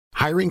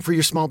Hiring for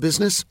your small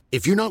business?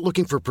 If you're not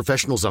looking for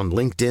professionals on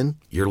LinkedIn,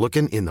 you're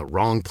looking in the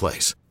wrong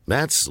place.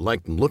 That's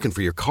like looking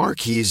for your car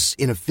keys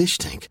in a fish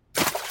tank.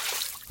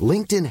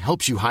 LinkedIn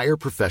helps you hire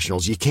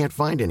professionals you can't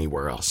find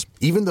anywhere else,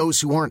 even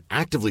those who aren't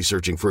actively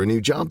searching for a new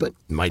job but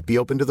might be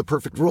open to the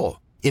perfect role.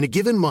 In a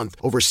given month,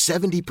 over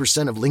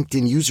 70% of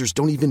LinkedIn users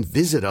don't even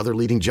visit other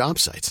leading job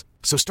sites.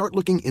 So start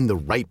looking in the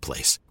right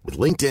place. With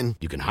LinkedIn,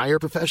 you can hire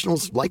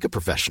professionals like a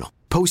professional.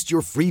 Post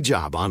your free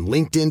job on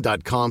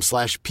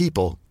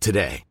linkedin.com/people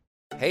today.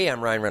 Hey,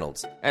 I'm Ryan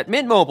Reynolds. At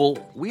Mint Mobile,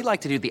 we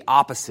like to do the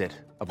opposite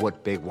of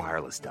what Big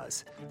Wireless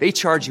does. They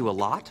charge you a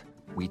lot,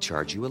 we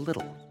charge you a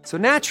little. So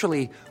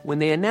naturally, when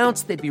they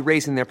announced they'd be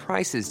raising their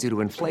prices due to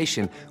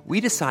inflation,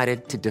 we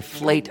decided to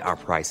deflate our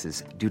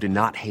prices due to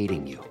not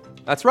hating you.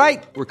 That's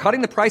right. We're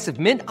cutting the price of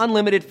Mint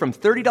Unlimited from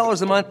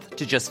 $30 a month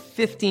to just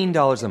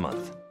 $15 a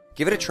month.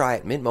 Give it a try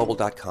at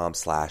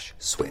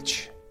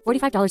mintmobile.com/switch.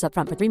 $45 up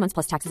front for 3 months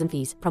plus taxes and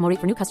fees. Promo rate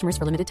for new customers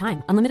for limited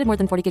time. Unlimited more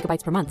than 40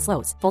 gigabytes per month.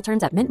 Slows full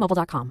terms at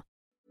mintmobile.com.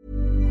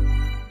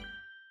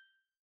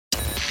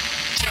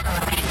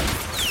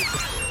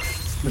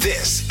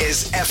 This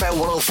is FM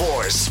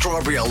 104's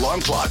Strawberry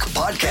Alarm Clock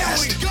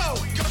Podcast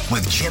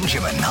with Jim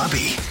and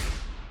Nobby.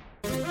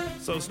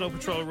 So Snow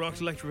Patrol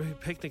rocked Electric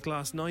Picnic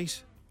last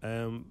night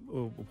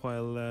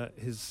while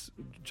his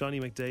Johnny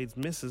McDade's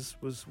missus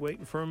was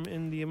waiting for him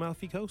in the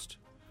Amalfi Coast.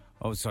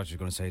 I was thought you were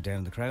going to say down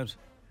in the crowd.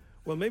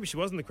 Well, maybe she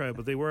was in the crowd,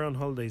 but they were on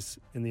holidays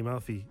in the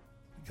Amalfi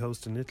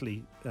Coast in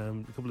Italy a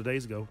couple of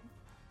days ago.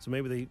 So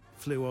maybe they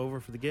flew over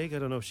for the gig. I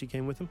don't know if she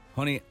came with him.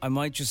 Honey, I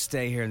might just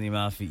stay here in the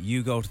Amalfi.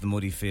 You go to the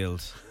muddy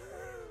field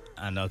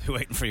and I'll be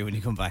waiting for you when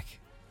you come back.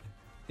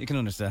 You can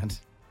understand.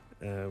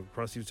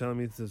 Cross, you were telling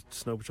me the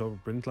Snow Patrol were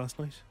brilliant last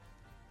night?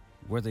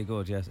 Were they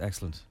good? Yes,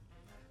 excellent.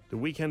 The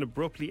Weeknd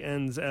abruptly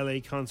ends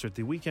LA concert.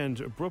 The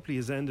Weeknd abruptly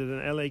has ended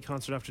an LA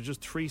concert after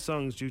just 3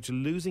 songs due to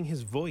losing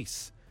his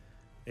voice.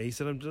 He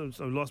said, I've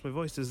lost my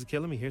voice. This is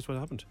killing me. Here's what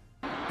happened.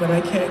 But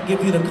I can't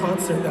give you the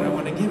concert that I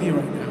want to give you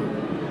right now.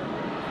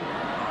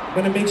 I'm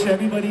going to make sure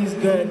everybody's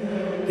good,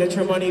 get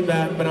your money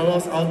back, but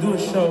I'll do a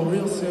show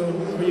real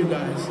soon for you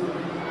guys.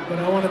 But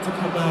I wanted to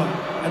come out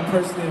and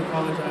personally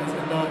apologize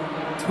and not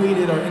tweet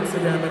it or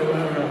Instagram it or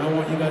whatever. I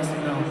want you guys to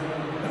know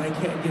that I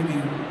can't give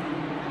you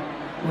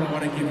what I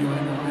want to give you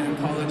right now. I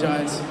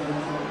apologize.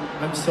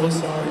 I'm so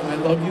sorry. I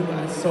love you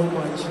guys so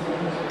much.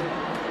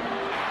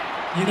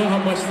 You know how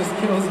much this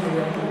kills me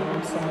right now.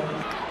 I'm sorry.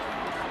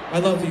 I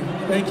love you.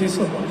 Thank you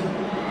so much.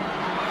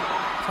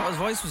 Thought his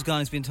voice was gone.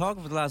 He's been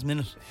talking for the last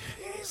minute.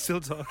 He's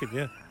still talking,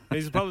 yeah.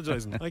 He's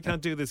apologising. I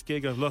can't do this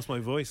gig. I've lost my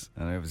voice.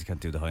 And I obviously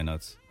can't do the high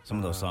notes. Some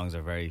of those songs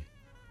are very,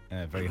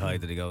 very high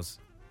that he goes.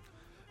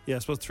 Yeah, I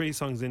suppose 3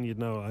 songs in, you'd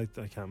know I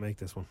can't make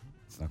this one.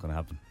 It's not going to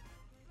happen.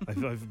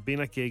 I've been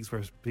at gigs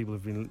where people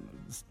have been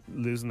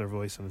losing their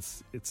voice, and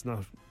it's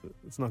not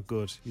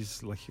good.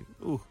 He's like,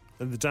 ooh,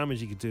 and the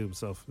damage he could do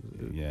himself.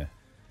 Yeah,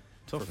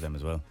 tough for them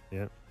as well.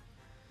 Yeah.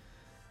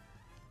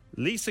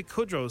 Lisa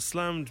Kudrow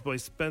slammed by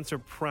Spencer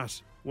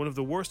Pratt. One of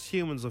the worst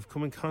humans I've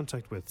come in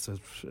contact with,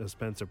 says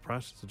Spencer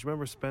Pratt. So do you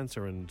remember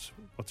Spencer and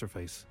what's her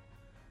face?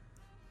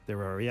 They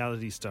were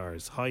reality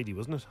stars. Heidi,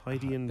 wasn't it?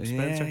 Heidi and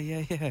Spencer.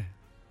 Yeah.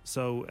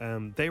 So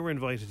they were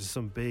invited to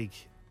some big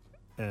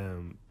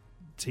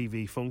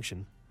TV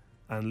function,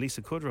 and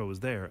Lisa Kudrow was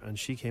there, and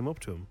she came up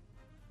to him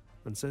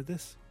and said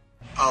this.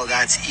 Oh,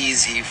 that's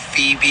easy.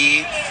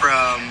 Phoebe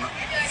from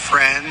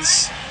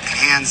Friends,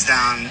 hands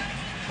down,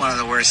 one of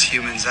the worst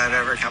humans I've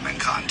ever come in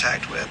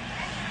contact with,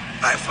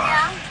 by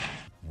far.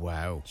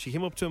 Wow. She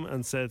came up to him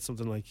and said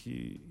something like,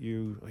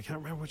 you I can't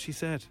remember what she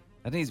said.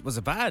 Was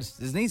it bad?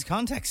 It needs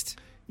context.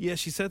 Yeah,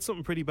 she said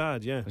something pretty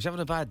bad, yeah. Was she having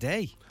a bad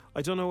day?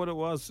 I don't know what it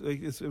was.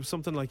 It was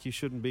something like you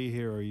shouldn't be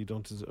here, or you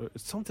don't deserve.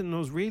 It's something that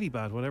was really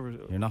bad, whatever.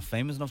 You're not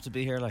famous enough to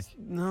be here, like?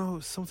 No,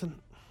 something.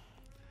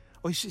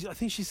 Oh, I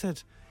think she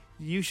said,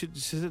 you should.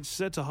 She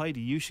said to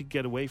Heidi, you should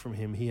get away from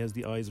him. He has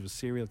the eyes of a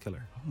serial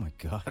killer. Oh my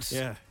God.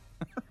 Yeah.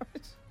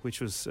 Which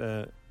was,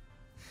 and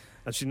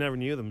she never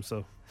knew them,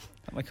 so.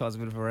 That might cause a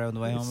bit of a row on the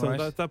way home, so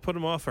right? that put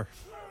him off her.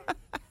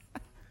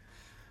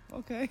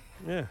 Okay.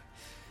 Yeah.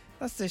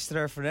 That's dish to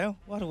there for now.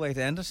 What a way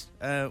to end it.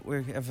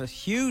 We have a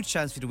huge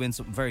chance for you to win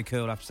something very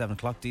cool after 7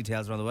 o'clock.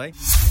 Details are on the way.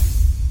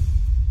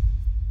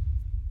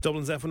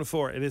 Dublin's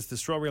F104. It is the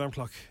Strawberry Alarm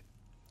Clock.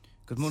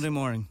 Good Monday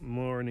morning.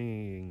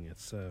 Morning.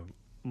 It's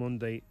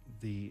Monday,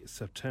 the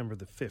September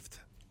the 5th.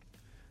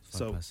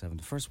 So past 7.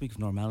 The first week of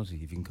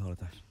normality, if you can call it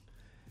that.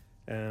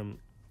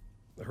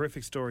 A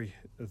horrific story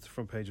at the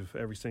front page of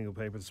every single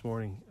paper this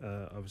morning.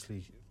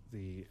 Obviously,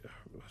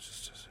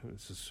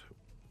 it's just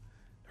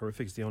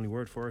horrific is the only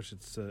word for it.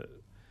 It's the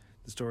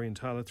story in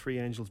Tala: 3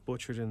 angels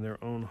butchered in their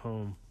own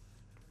home,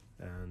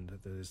 and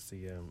there's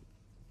the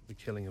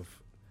killing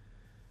of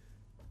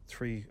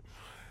 3.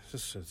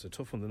 It's a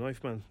tough one. The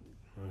knife man.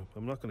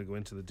 I'm not going to go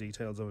into the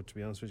details of it, to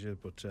be honest with you,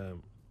 but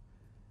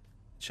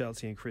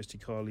Chelsea and Christy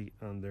Cawley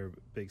and their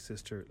big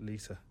sister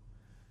Lisa.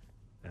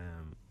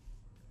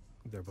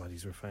 Their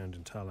bodies were found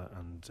in Tala,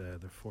 and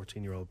their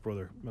 14-year-old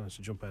brother managed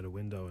to jump out a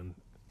window and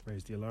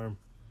raise the alarm.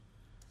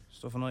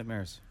 Stuff of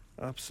nightmares.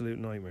 Absolute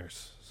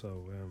nightmares.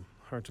 So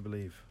hard to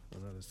believe.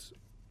 And that is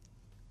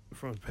the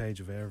front page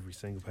of every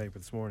single paper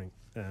this morning.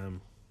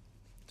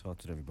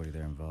 Talked to everybody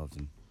there involved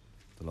in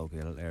the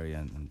local area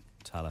and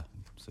Tala,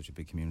 such a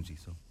big community.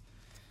 So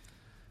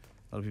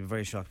a lot of people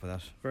very shocked by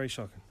that. Very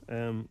shocking.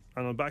 And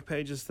on back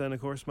pages then, of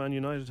course, Man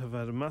United have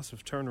had a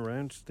massive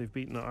turnaround. They've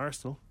beaten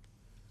Arsenal.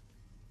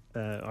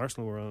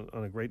 Arsenal were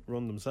on a great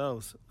run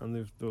themselves,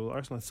 and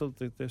Arsenal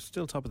they're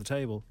still top of the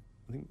table.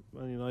 I think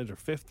Man United are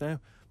 5th now,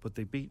 but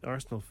they beat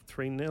Arsenal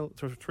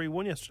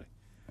 3-1 yesterday.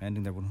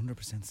 Ending their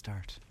 100%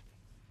 start.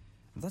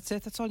 And that's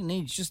it. That's all you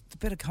need. Just a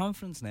bit of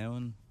confidence now,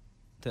 and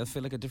they'll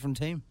feel like a different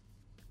team.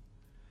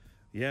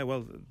 Yeah,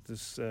 well,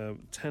 this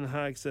Ten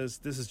Hag says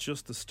this is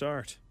just the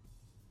start.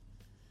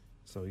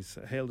 So he's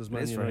hailed his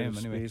Man United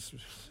anyway.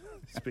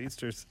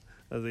 Speedsters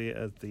at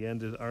the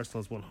end of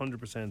Arsenal's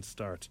 100%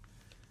 start.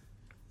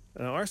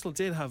 Arsenal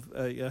did have,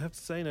 I have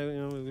to say now,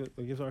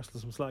 we'll give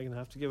Arsenal some slack and I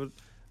have to give it.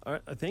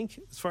 I think,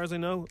 as far as I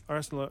know,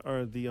 Arsenal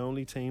are the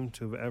only team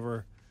to have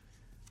ever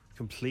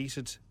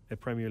completed a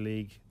Premier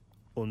League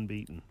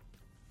unbeaten.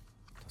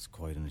 That's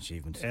quite an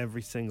achievement.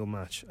 Every single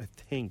match. I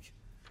think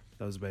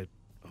that was about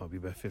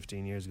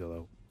 15 years ago,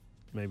 though,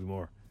 maybe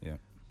more. Yeah,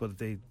 but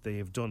they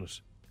have done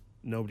it.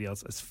 Nobody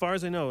else, as far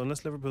as I know,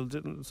 unless Liverpool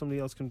didn't. Somebody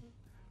else can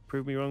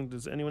prove me wrong.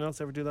 Does anyone else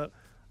ever do that?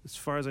 As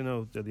far as I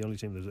know, they're the only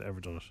team that's ever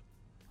done it.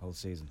 Whole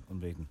season,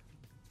 unbeaten.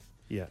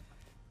 Yeah.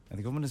 And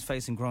the government is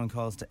facing growing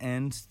calls to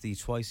end the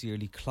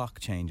twice-yearly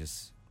clock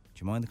changes. Do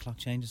you mind the clock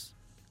changes?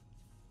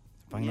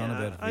 Banging on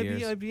about it for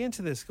years. I'd be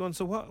into this. Going.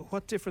 So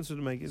what difference would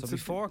it make? So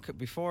before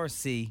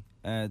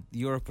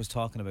Europe was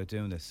talking about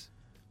doing this,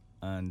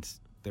 and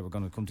they were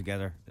going to come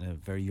together in a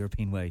very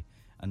European way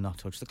and not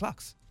touch the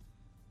clocks.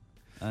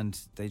 And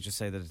they just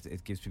say that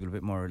it gives people a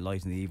bit more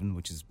light in the evening,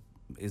 which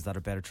is that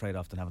a better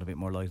trade-off than having a bit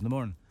more light in the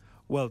morning?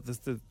 Well,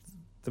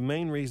 the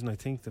main reason I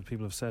think that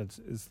people have said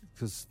is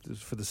because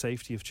for the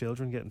safety of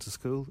children getting to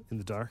school in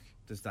the dark.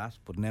 There's that,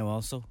 but now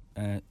also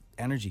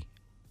energy.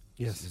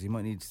 Yes,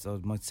 so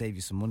it might save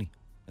you some money.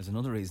 There's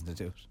another reason to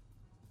do it.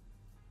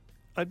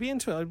 I'd be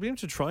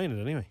into trying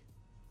it anyway.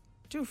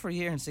 Do it for a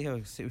year and see how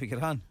we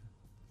get on.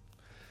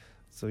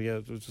 So yeah,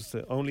 it was just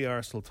only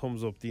Arsenal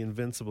thumbs up the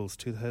Invincibles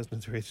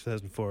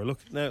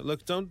 2003-2004.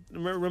 Look, don't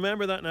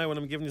remember that now when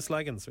I'm giving you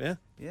slaggins, yeah?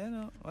 Yeah,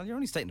 no. Well, you're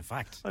only stating a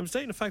fact. I'm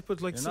stating a fact,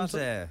 but like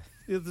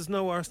there's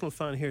no Arsenal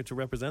fan here to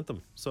represent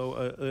them. So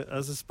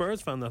as a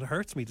Spurs fan, that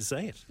hurts me to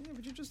say it. Yeah,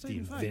 but you're just the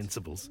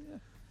Invincibles. Yeah.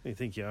 You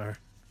think you are?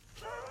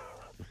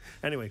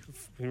 Anyway,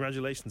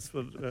 congratulations.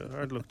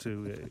 Hard luck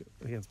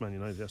against Man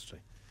United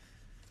yesterday.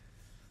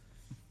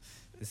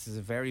 This is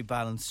a very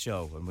balanced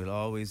show, and we'll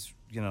always,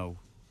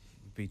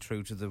 be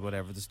true to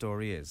whatever the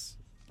story is.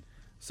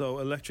 So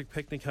electric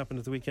picnic happened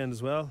at the weekend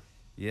as well?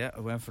 Yeah,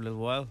 I went for a little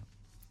while.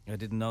 I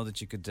didn't know that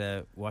you could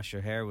wash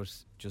your hair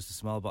with just a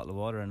small bottle of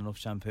water and enough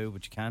shampoo,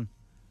 but you can.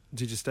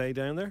 Did you stay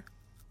down there?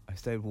 I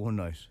stayed one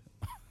night.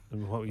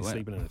 And what, were you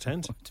sleeping in a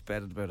tent? I went to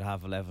bed at about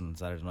 11:30 on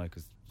Saturday night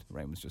because the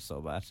rain was just so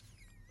bad.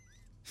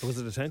 Was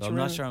it a tent? So I'm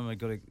not sure I'm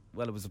going to...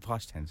 Well, it was a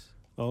posh tent.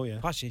 Oh, yeah.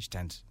 Posh-ish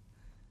tent.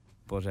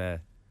 But, yeah,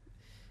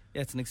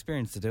 it's an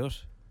experience to do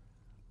it.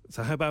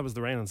 So how bad was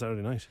the rain on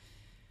Saturday night?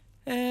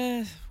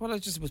 Well,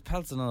 it was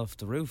pelting off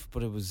the roof,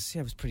 but it was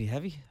pretty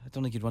heavy. I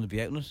don't think you'd want to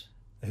be out in it.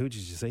 Who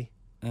did you see?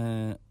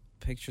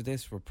 Picture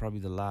this, were probably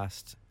the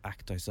last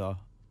act I saw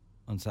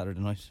on Saturday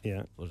night.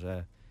 Yeah.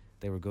 But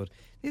they were good.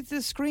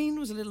 The screen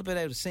was a little bit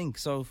out of sync,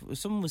 so if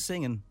someone was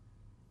singing,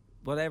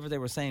 whatever they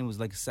were saying was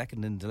like a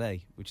second in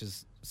delay, which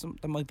is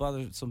that might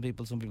bother some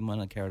people might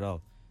not care at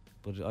all.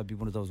 But I'd be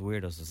one of those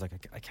weirdos. It's like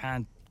I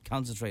can't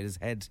concentrate. His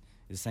head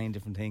is saying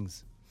different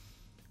things.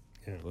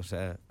 Yeah.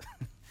 But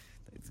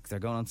they're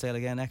going on sale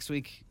again next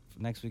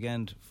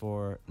weekend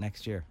for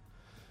next year.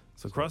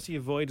 So Crossy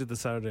avoided the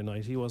Saturday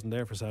night. He wasn't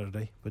there for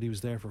Saturday, but he was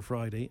there for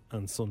Friday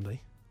and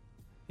Sunday.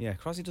 Yeah,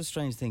 Crossy does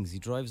strange things. He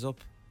drives up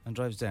and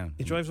drives down.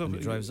 He drives up and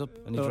he drives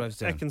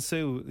down.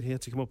 Ekin-Su, he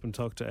had to come up and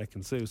talk to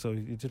Ekin-Su. So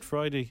he did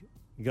Friday,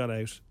 he got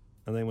out,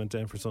 and then went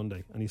down for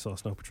Sunday, and he saw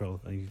Snow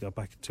Patrol, and he got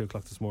back at 2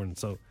 o'clock this morning.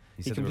 So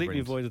he completely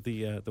avoided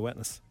the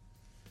wetness.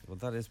 Well,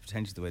 that is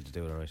potentially the way to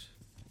do it, all right.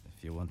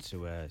 If you want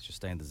to just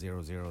stay in the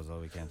 0-0s all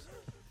weekend,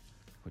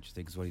 which I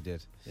think is what he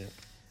did. Yeah.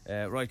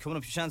 Right, coming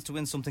up, your chance to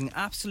win something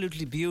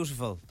absolutely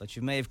beautiful that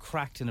you may have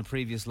cracked in a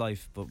previous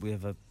life, but we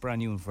have a brand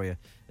new one for you.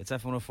 It's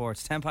F104.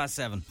 It's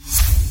 7:10.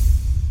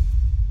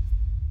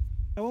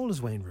 How old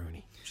is Wayne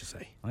Rooney, would you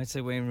say? I'd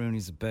say Wayne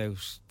Rooney's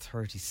about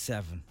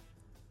 37.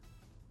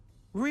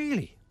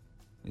 Really?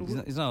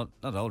 He's not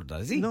older than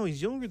that, is he? No,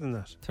 he's younger than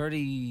that.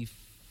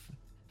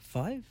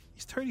 35?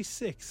 He's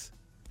 36.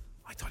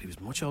 I thought he was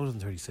much older than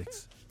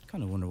 36.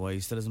 Kind of wonder why he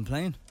still isn't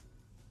playing.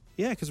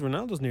 Yeah, because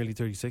Ronaldo's nearly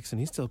 36 and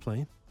he's still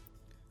playing.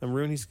 And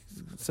Rooney's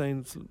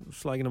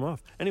slagging him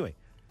off. Anyway,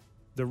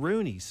 the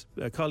Rooneys,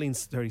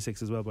 Colleen's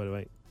 36 as well, by the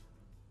way.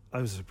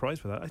 I was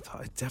surprised by that.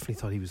 I definitely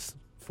thought he was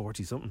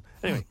 40 something.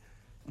 Anyway,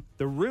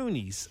 the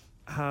Rooneys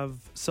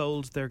have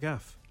sold their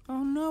gaff.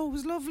 Oh no, it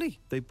was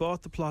lovely. They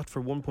bought the plot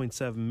for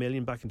 1.7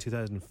 million back in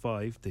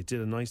 2005. They did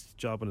a nice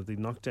job on it. They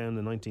knocked down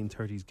the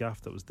 1930s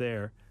gaff that was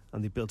there,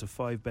 and they built a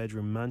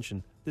 5-bedroom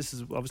mansion. This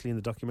is obviously in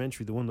the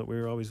documentary, the one that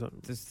we're always on.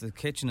 The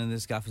kitchen in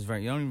this gaff is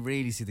very... You only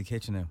really see the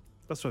kitchen now.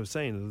 That's what I was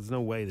saying. There's no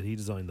way that he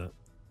designed that.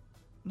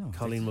 No,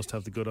 Colleen must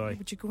have the good eye.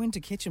 But you go into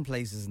kitchen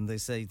places and they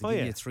say they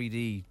give you a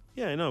 3D.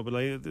 Yeah, I know, but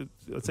I'd say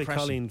impression.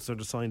 Colleen sort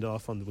of signed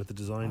off on with the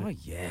design. Oh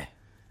yeah.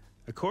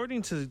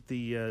 According to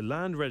the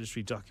land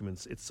registry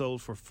documents, it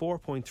sold for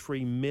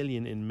 4.3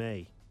 million in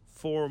May,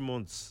 4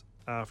 months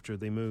after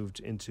they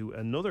moved into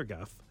another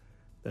gaff,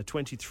 a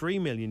 23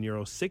 million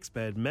euro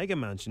 6-bed mega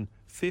mansion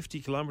 50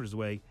 kilometres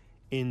away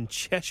in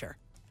Cheshire.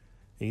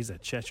 He's a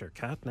Cheshire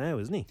cat now,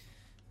 isn't he?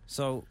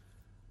 So,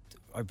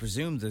 I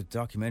presume the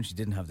documentary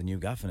didn't have the new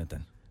gaff in it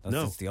then?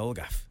 That's the old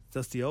gaff.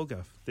 That's the old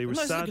gaff. They were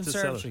nice sad to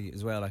sell it.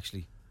 as well,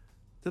 actually.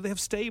 Did they have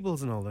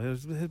stables and all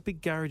that? They had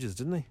big garages,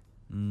 didn't they?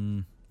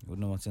 You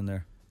wouldn't know what's in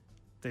there.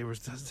 They were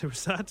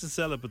sad to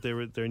sell it, but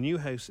their new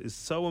house is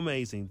so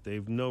amazing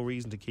they've no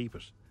reason to keep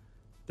it.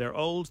 Their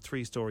old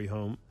 3-storey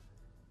home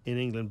in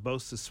England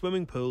boasts a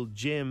swimming pool,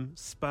 gym,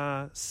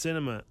 spa,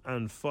 cinema,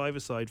 and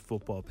 5-a-side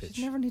football pitch.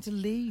 You never need to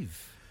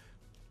leave.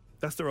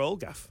 That's their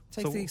old gaff.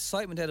 Takes the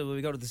excitement out of it. Will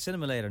we go to the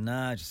cinema later?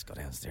 Nah, just go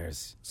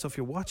downstairs. So if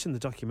you're watching the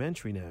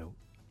documentary now,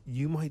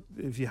 you might,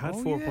 if you had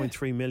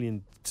 4.3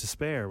 million to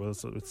spare, well,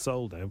 so it's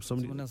sold now.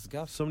 Someone else's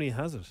gaff. Somebody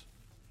has it.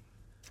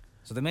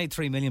 So they made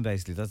 3 million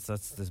basically. That's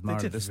the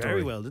moral of this story. They did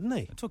very well, didn't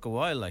they? It took a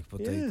while,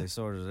 but they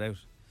sorted it out.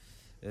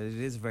 It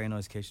is a very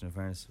nice kitchen, in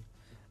fairness.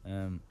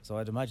 So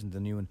I'd imagine the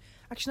new one.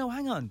 Actually,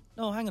 hang on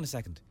a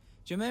second.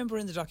 Do you remember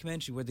in the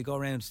documentary where they go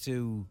around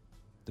to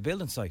the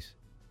building site?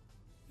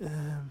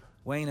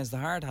 Wayne has the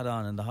hard hat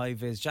on and the high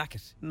vis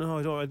jacket. No,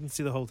 I didn't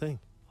see the whole thing.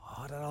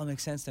 Oh, that all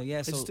makes sense now.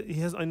 Yeah, so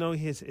I know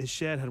his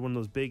shed had one of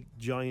those big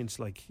giants,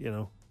 like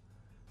a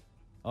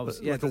warehouse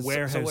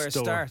so where it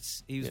store.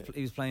 Starts, he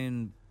was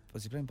playing.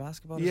 Was he playing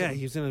basketball? Yeah,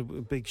 he was in a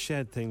big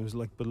shed thing. It was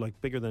like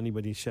bigger than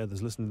anybody's shed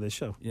that's listening to this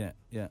show. Yeah,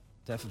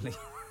 definitely,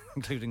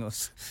 including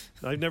us.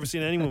 I've never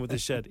seen anyone with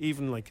this shed,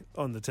 even like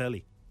on the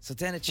telly. So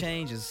then it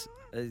changes.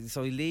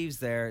 So he leaves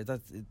there.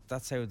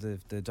 That's how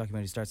the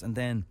documentary starts, and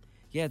then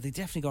they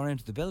definitely go around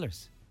to the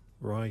builders.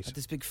 Right. At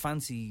this big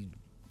fancy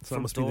so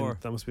front door.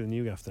 That must be the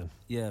new gaff then.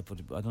 Yeah, but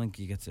I don't think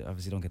you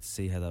obviously don't get to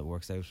see how that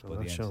works out. I'm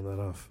not showing that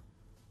off.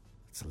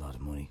 It's a lot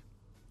of money.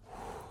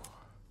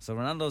 So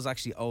Ronaldo's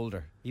actually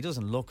older. He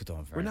doesn't look it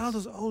on.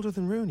 Ronaldo's older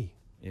than Rooney.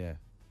 Yeah,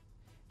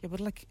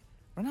 but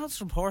Ronaldo's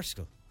from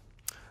Portugal.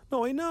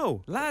 No, I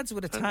know. Lads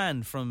with a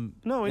tan from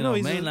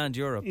mainland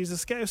Europe. He's a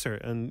Scouser,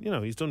 and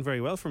he's done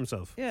very well for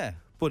himself. Yeah,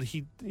 but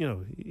he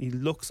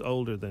looks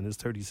older than his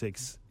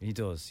 36. He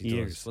does.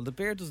 Well, the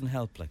beard doesn't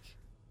help.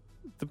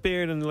 The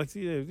beard and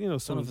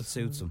some of it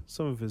suits him.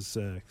 Some of his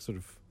sort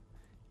of,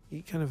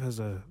 he kind of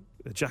has a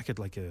jacket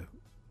like a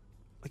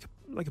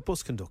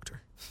bus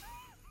conductor.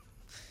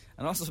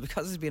 And also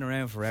because he's been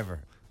around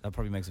forever, that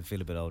probably makes him feel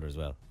a bit older as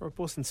well. Or a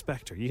bus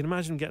inspector. You can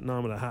imagine him getting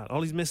on with a hat.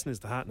 All he's missing is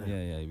the hat now.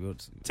 Yeah, he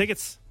would.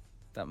 Tickets.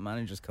 That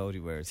manager's coat he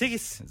wears.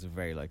 Tickets. It's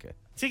very like a...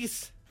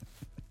 Tickets.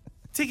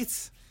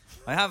 Tickets.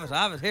 I have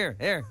it.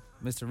 Here.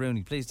 Mr.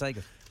 Rooney, please take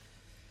it.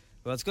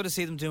 Well, it's good to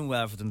see them doing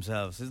well for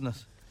themselves, isn't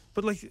it?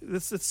 But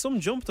it's some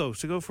jump though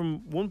to go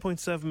from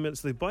 1.7 million.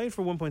 So they buy it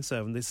for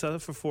 1.7, they sell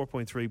it for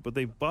 4.3, but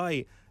they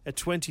buy a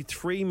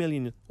 23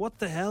 million. What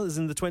the hell is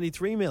in the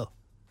 23 mil?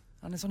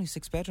 And it's only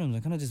 6 bedrooms.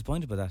 I'm kind of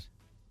disappointed by that.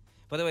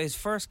 By the way, his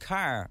first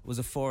car was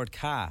a Ford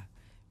Ka,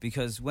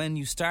 because when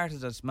you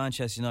started at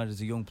Manchester United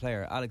as a young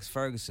player, Alex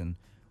Ferguson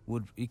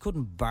he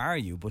couldn't bar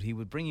you, but he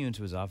would bring you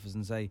into his office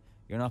and say,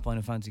 "You're not buying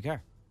a fancy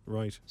car."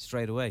 Right.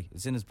 Straight away.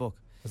 It's in his book.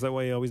 Is that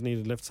why he always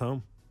needed lifts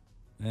home?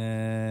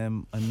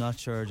 I'm not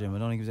sure, Jim. I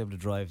don't think he was able to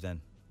drive then,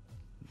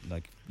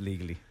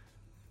 legally.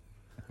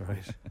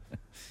 Right.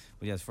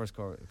 But yeah, his first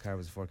car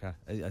was a Ford Ka.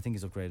 I think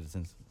he's upgraded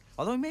since.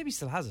 Although he maybe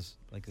still has it,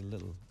 like a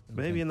little.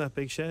 Maybe thing. In that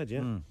big shed,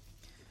 yeah.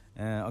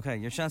 Okay,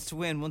 your chance to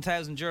win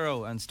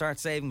 €1,000 and start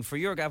saving for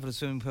your gaff at a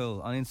swimming pool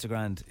on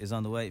Instagram is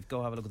on the way.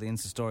 Go have a look at the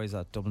Insta stories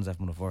at Dublin's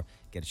F104.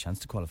 Get a chance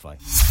to qualify.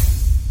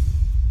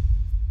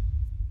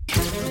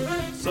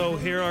 So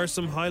here are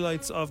some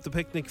highlights of the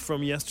picnic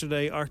from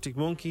yesterday: Arctic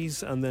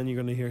Monkeys, and then you're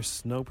going to hear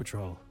Snow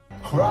Patrol.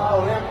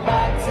 Crawling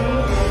back to you.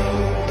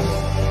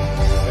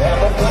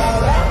 Never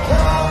thought I'd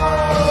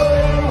call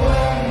it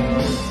when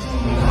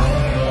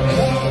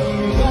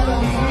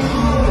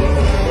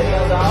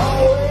because I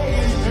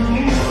always do.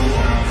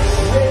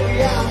 Maybe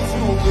I'm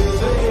too good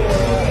to hear.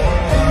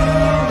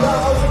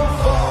 Lost the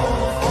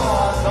phone for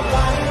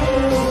somebody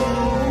new.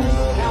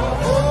 Now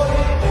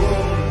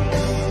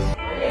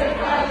if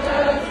I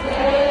just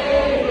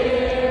stay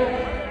here,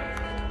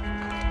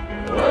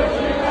 would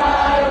you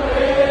lie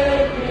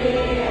with me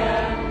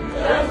and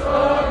just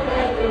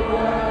forget the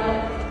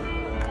world?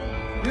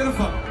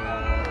 Beautiful.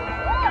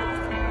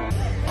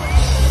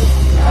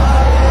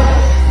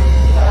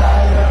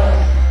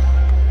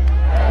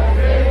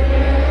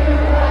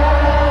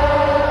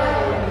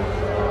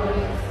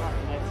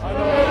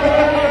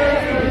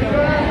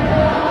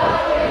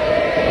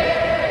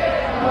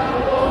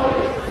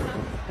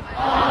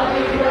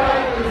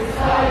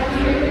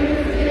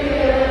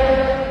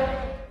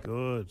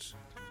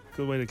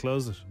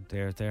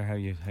 They're how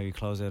you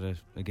close out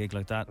a gig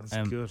like that.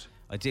 That's good.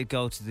 I did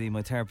go to the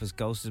My Therapist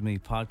Ghosted Me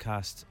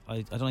podcast. I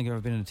don't think I've ever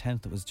been in a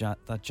tent that was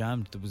that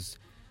jammed. There was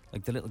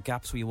like the little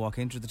gaps where you walk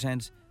into the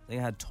tent. They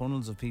had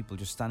tunnels of people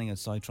just standing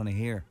outside trying to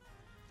hear.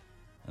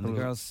 And the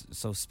girls,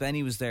 so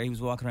Spenny was there. He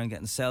was walking around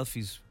getting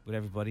selfies with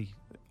everybody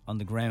on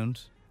the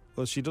ground.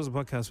 Well, she does a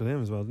podcast with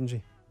him as well, didn't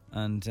she?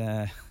 And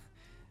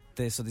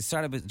they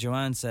started with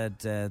Joanne said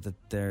that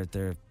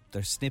their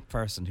snip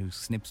person who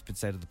snips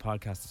bits out of the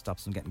podcast that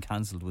stops them getting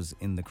cancelled was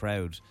in the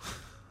crowd.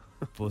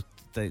 But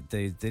they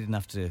didn't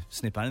have to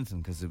snip anything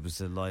because it was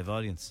a live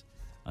audience.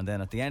 And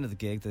then at the end of the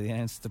gig, they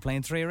announced they're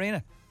playing 3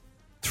 Arena.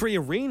 3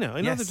 Arena?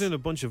 I know Yes. they're doing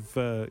a bunch of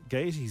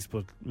gaieties,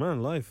 but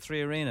man, live.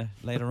 3 Arena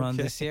later on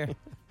this year.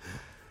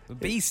 The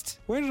beast.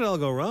 Where did it all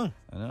go wrong?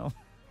 I know.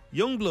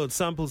 Youngblood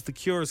samples The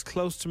Cure's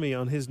Close to Me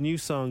on his new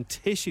song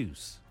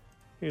Tissues.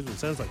 Here's what it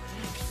sounds like.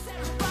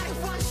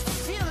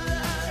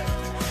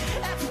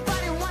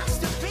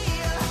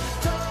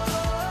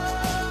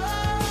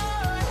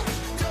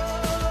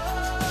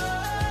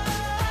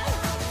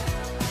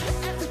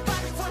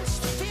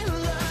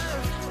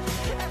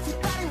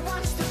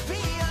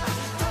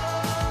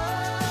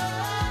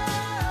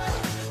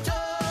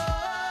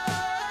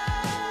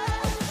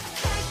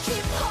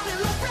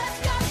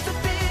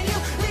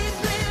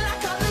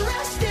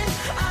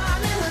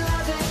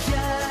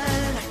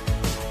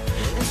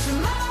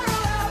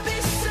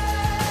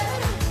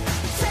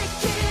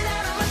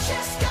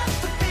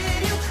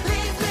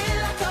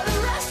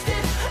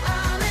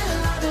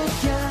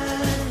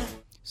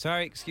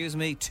 Sorry, excuse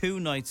me. 2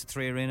 nights at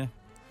 3 Arena.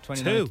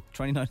 2?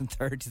 29th and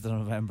 30th of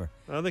November.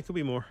 Oh, there could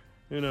be more.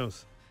 Who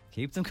knows?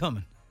 Keep them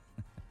coming.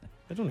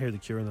 I don't hear The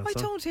Cure in that I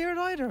song. don't hear it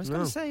either. I was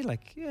going No. to say,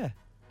 like, yeah.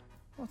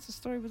 What's the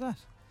story with that?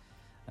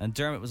 And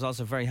Dermot was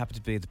also very happy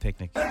to be at the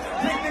picnic. Picnic,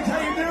 how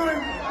you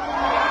doing?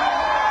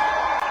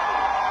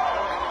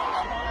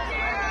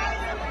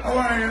 How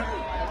are you?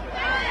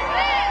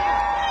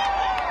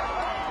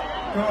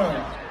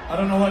 Good. I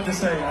don't know what to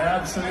say. I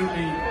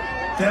absolutely,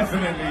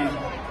 definitely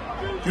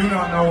do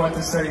not know what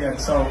to say yet.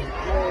 So,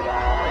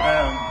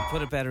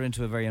 Put it better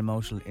into a very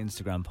emotional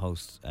Instagram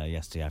post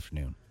yesterday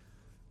afternoon.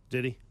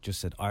 Did he? Just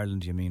said,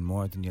 Ireland, you mean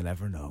more than you'll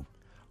ever know.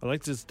 I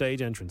liked his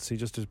stage entrance. He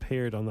just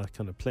appeared on that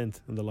kind of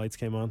plinth and the lights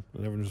came on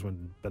and everyone just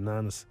went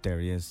bananas. There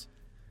he is.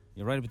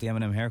 You're right about the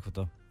Eminem haircut,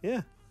 though.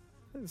 Yeah,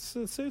 it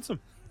suits him.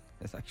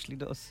 It actually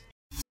does.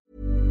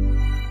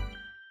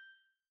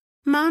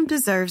 Mom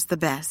deserves the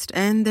best,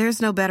 and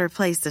there's no better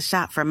place to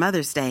shop for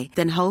Mother's Day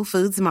than Whole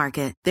Foods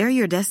Market. They're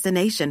your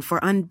destination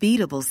for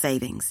unbeatable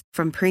savings,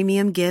 from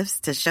premium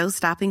gifts to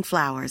show-stopping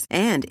flowers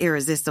and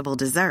irresistible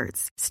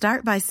desserts.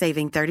 Start by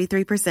saving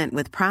 33%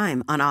 with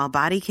Prime on all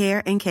body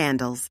care and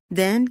candles.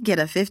 Then get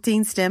a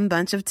 15-stem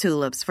bunch of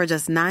tulips for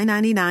just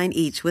 $9.99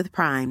 each with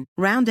Prime.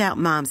 Round out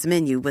Mom's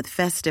menu with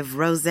festive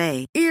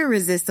rosé,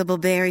 irresistible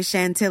berry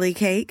chantilly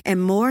cake,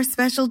 and more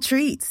special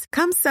treats.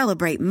 Come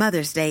celebrate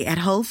Mother's Day at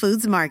Whole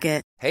Foods Market.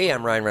 Hey,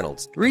 I'm Ryan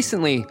Reynolds.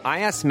 Recently, I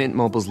asked Mint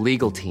Mobile's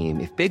legal team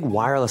if big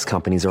wireless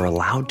companies are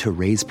allowed to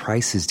raise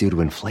prices due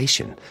to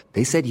inflation.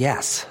 They said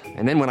yes.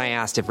 And then when I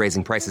asked if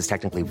raising prices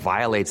technically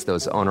violates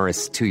those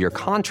onerous 2-year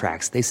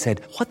contracts, they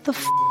said, "What the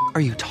f***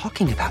 are you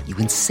talking about, you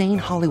insane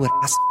Hollywood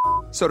ass?"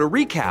 So to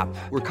recap,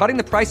 we're cutting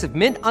the price of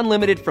Mint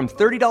Unlimited from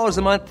 $30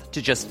 a month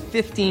to just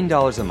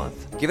 $15 a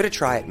month. Give it a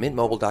try at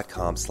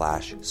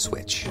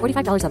mintmobile.com/switch.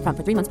 $45 up front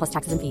for 3 months plus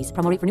taxes and fees.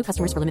 Promo rate for new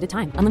customers for limited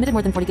time. Unlimited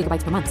more than 40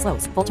 gigabytes per month.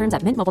 Slows full terms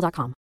at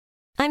mintmobile.com.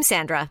 I'm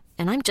Sandra,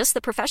 and I'm just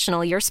the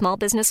professional your small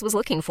business was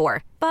looking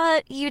for.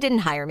 But you didn't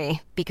hire me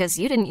because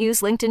you didn't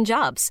use LinkedIn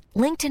Jobs.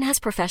 LinkedIn has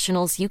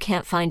professionals you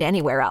can't find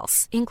anywhere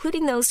else,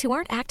 including those who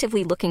aren't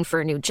actively looking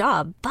for a new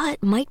job,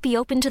 but might be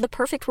open to the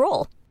perfect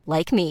role,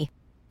 like me.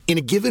 In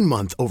a given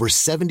month, over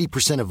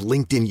 70% of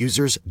LinkedIn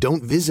users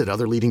don't visit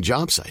other leading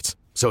job sites.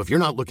 So if you're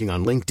not looking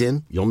on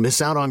LinkedIn, you'll miss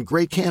out on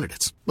great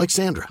candidates like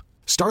Sandra.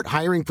 Start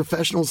hiring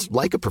professionals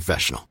like a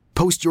professional.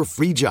 Post your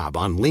free job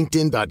on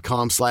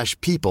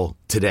linkedin.com/people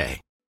today.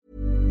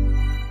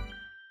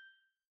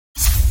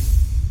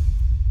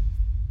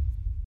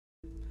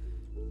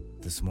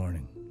 This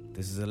morning.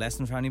 This is a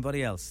lesson for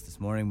anybody else. This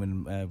morning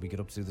when we get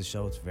up to do the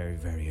show, it's very,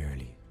 very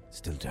early. It's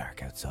still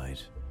dark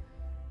outside.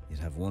 You'd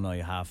have one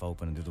eye half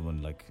open and the other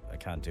one like, I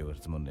can't do it,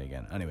 it's Monday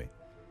again. Anyway,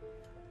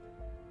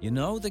 you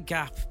know the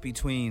gap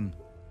between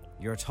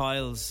your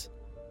tiles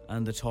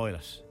and the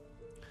toilet?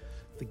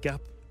 The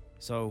gap?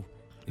 So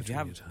if you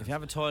have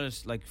a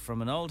toilet like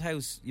from an old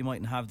house, you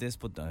mightn't have this,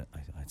 but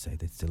I'd say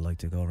they'd still like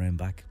to go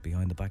around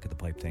behind the back of the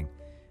pipe thing.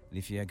 And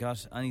if you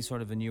got any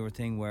sort of a newer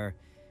thing where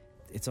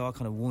it's all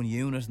kind of one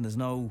unit and there's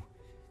no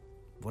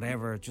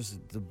whatever,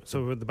 just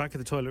so the back of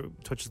the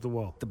toilet touches the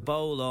wall. The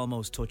bowl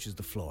almost touches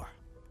the floor.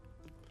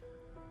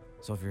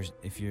 So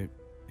if you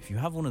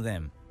have one of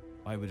them,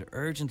 I would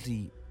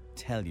urgently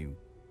tell you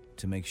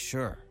to make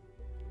sure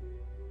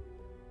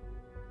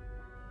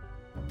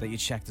that you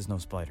check there's no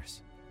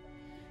spiders.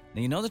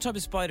 Now, you know the type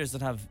of spiders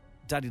that have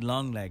daddy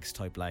long legs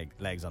type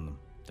legs on them.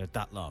 They're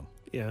that long.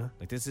 Yeah.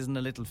 Like this isn't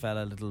a little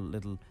fella,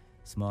 little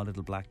small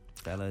little black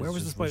fella. Where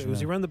was the spider? Was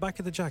he around the back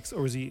of the jacks,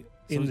 or was he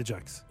in the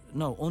jacks?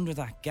 No, under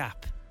that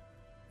gap.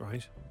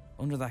 Right.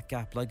 Under that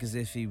gap, like as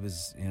if he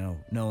was,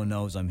 no one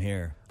knows I'm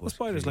here. Well,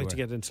 spiders like to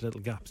get into little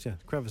gaps,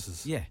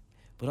 crevices. Yeah,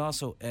 but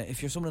also,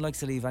 if you're someone who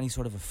likes to leave any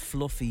sort of a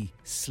fluffy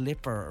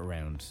slipper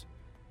around,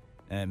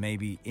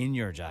 maybe in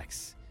your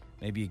jacks,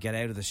 maybe you get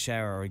out of the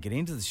shower or you get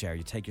into the shower,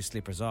 you take your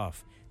slippers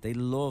off. They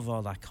love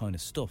all that kind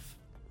of stuff.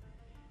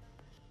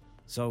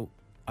 So,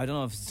 I don't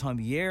know if it's the time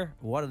of year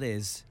or what it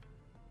is,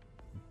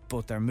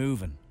 but they're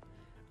moving.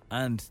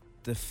 And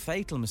the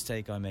fatal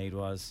mistake I made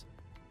was,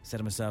 I said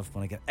to myself,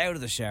 when I get out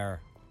of the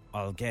shower,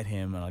 I'll get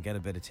him and I'll get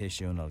a bit of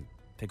tissue and I'll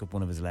pick up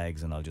one of his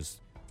legs and I'll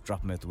just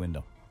drop him out the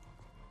window.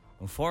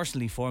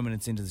 Unfortunately, 4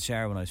 minutes into the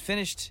shower when I was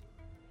finished,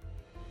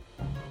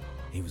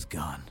 he was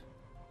gone.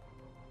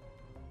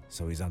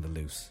 So he's on the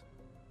loose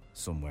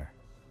somewhere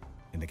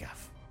in the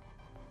gaff.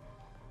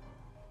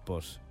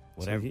 But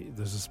whatever. So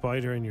there's a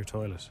spider in your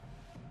toilet.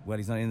 Well,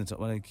 he's not in the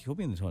toilet. Well, he could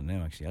be in the toilet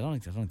now, actually. I don't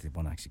think they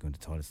want to actually go into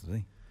toilets, do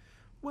they?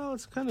 Well,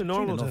 it's kind of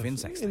normal to have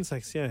insects.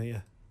 Insects,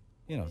 yeah.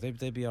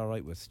 They'd be all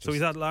right with. So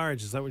he's at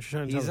large. Is that what you're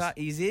trying to tell us?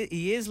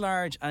 He is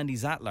large and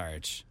he's at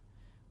large,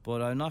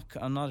 but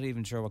I'm not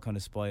even sure what kind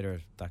of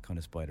spider that kind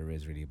of spider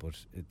is really. But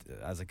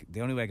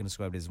the only way I can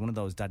describe it is one of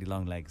those daddy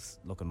long legs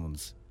looking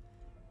ones,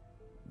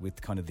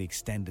 with kind of the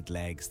extended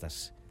legs that.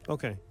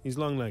 Okay, he's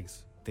long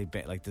legs.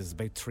 There's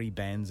about 3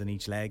 bends in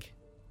each leg.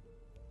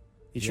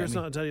 You sure it's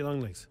not a daddy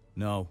long legs?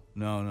 No.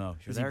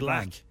 Is he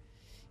black?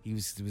 There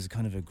was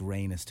kind of a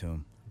greyness to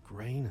him.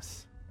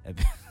 Greyness.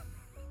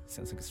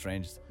 Sounds like a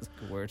strange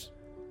word.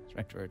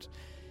 Strange word.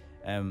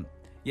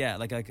 Yeah,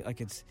 like I could,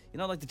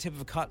 like the tip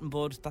of a cotton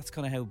bud. That's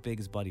kind of how big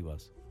his body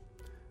was.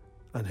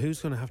 And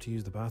who's going to have to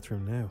use the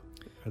bathroom now?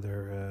 Are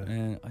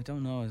there? I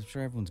don't know. I'm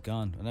sure everyone's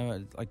gone.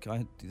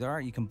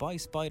 You can buy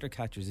spider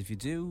catchers if you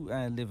do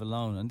live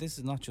alone, and this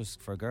is not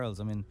just for girls.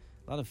 I mean,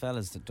 a lot of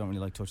fellas that don't really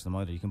like touching them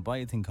either. You can buy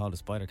a thing called a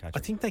spider catcher. I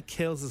think that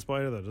kills the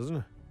spider, though,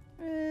 doesn't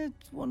it?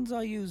 Ones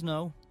I use,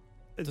 no.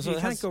 You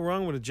can't go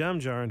wrong with a jam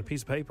jar and a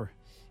piece of paper.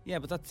 Yeah,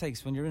 but that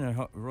takes, when you're in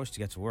a rush to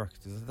get to work,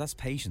 that's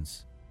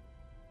patience.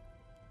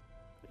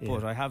 Yeah.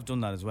 But I have done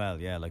that as well,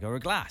 yeah. Or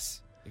a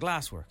glass. A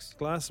glass works.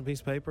 Glass, a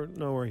piece of paper,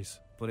 no worries.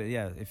 But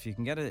if you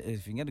can get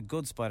a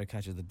good spider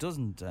catcher that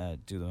doesn't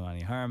do them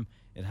any harm,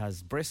 it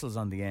has bristles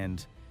on the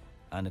end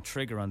and a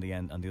trigger on the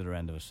other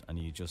end of it, and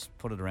you just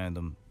put it around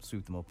them,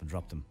 sweep them up, and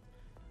drop them.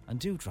 And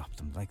do drop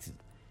them.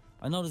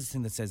 I know there's a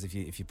thing that says if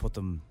you put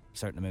them a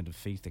certain amount of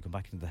feet, they come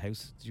back into the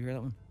house. Did you hear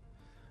that one?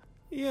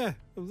 Yeah,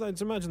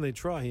 I'd imagine they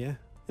try. Yeah,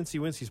 Incy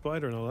Wincy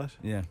spider and all that.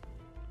 Yeah.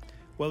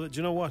 Well, do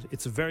you know what?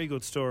 It's a very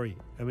good story.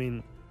 I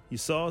mean, you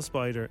saw a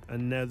spider,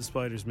 and now the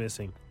spider's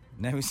missing.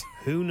 Now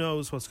who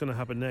knows what's going to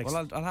happen next?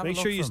 Well, I'll have Make a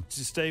look sure you for him.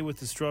 stay with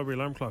the Strawberry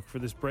Alarm Clock for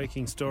this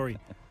breaking story.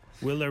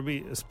 Will there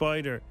be a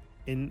spider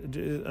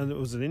in? And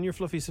was it in your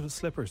fluffy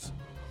slippers?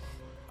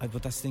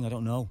 But that's the thing, I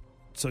don't know.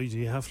 So do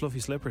you have fluffy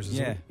slippers?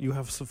 Yeah, you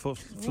have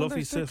fluffy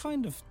they're slippers.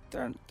 Kind of.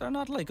 They're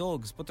not like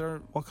Uggs, but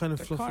they're what kind of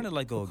they're fluffy? Kind of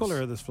like Uggs. What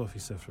colour are those fluffy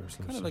slippers?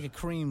 Kind of like a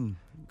cream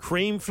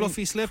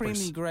fluffy slippers.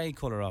 Creamy grey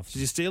colour off. Did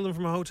you steal them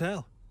from a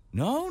hotel?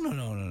 No.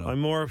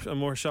 I'm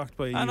more shocked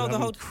by you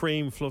having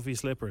cream fluffy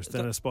slippers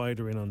than a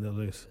spider in on the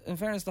loose. In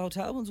fairness, the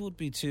hotel ones would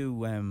be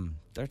too.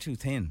 They're too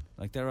thin.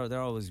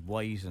 They're always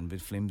white and a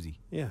bit flimsy.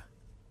 Yeah.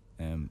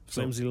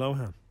 Flimsy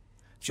Lohan.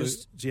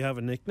 Do you have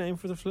a nickname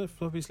for the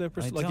fluffy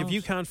slippers? If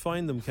you can't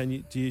find them,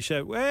 do you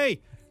shout,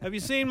 "Hey, have you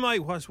seen my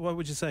what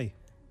would you say?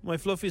 My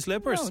fluffy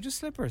slippers?" No, just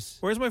slippers.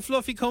 Where's my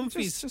fluffy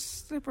comfies?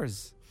 Just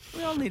slippers.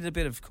 We all need a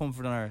bit of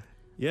comfort on our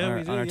we do,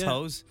 on our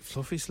toes.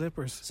 Fluffy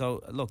slippers.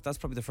 So look, that's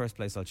probably the first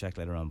place I'll check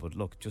later on. But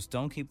look, just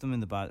don't keep them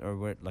in the bath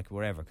or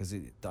wherever, because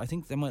I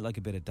think they might like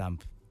a bit of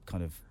damp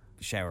kind of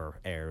shower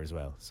air as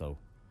well. So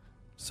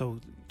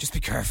just be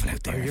careful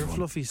out there. Are your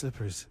fluffy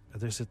slippers? Are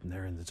they sitting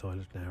there in the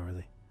toilet now? Are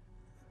they?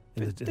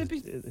 They'd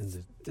be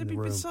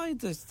room. beside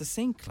the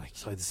sink,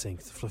 beside the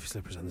sink. The fluffy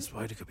slippers and the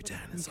spider could be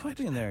down inside. He could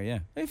be in there, yeah.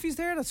 If he's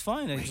there, that's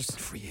fine. Waiting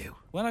for you.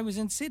 When I was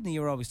in Sydney,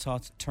 you were always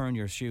taught to turn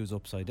your shoes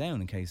upside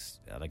down in case,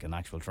 an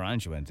actual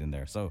tarantula went in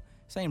there. So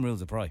same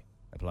rules apply.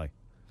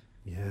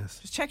 Yes.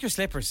 Just check your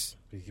slippers.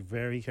 Be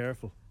very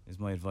careful. Is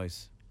my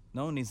advice.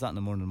 No one needs that in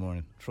the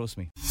morning. Trust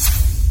me.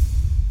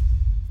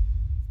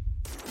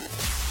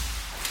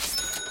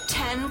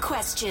 10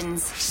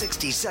 questions.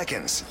 60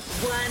 seconds.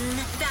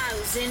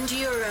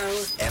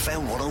 €1,000.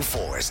 FM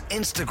 104's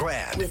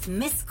Instagram. With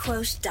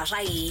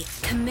misquote.ie.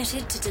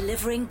 Committed to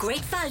delivering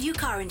great value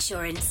car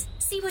insurance.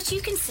 See what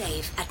you can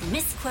save at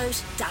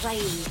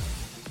misquote.ie.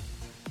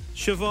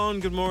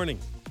 Siobhan, good morning.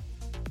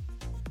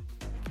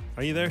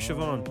 Are you there,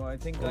 Siobhan? I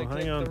think I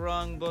clicked the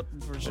wrong button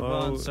for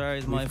Siobhan. Sorry,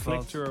 it's my fault.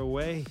 Clicked her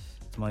away.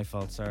 It's my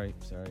fault, sorry.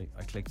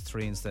 I clicked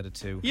 3 instead of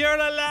 2. You're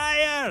a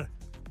liar!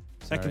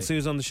 Second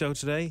Sue's on the show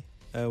today.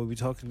 We'll be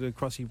talking to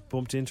Crossy.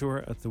 Bumped into her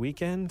at the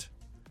weekend.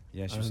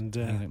 Yeah, she was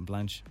hanging out in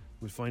Blanche.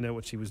 We'll find out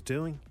what she was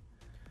doing.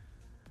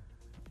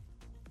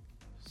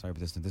 Sorry,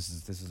 but this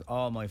is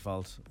all my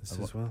fault.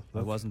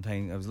 I wasn't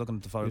paying. I was looking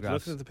at the You're photographs.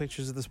 looking at the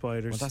pictures of the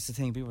spiders. Well, that's the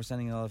thing. People were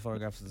sending all the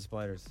photographs of the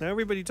spiders. Now,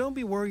 everybody, don't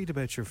be worried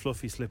about your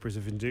fluffy slippers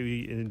if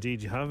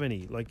indeed you have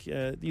any. Like,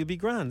 you'll be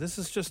grand. This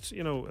is just,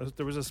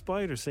 there was a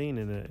spider seen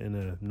in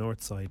a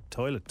Northside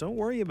toilet. Don't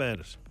worry about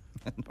it.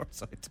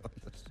 Northside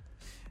toilet.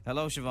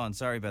 Hello, Siobhan.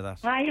 Sorry about that.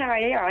 Hi, how are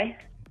you? All right.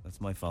 That's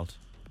my fault.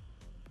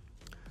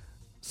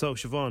 So,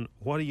 Siobhan,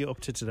 what are you up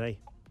to today?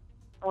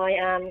 I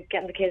am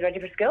getting the kids ready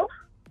for school.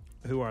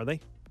 Who are they?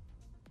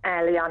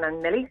 Leon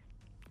and Millie.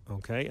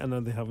 Okay, and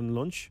are they having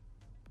lunch?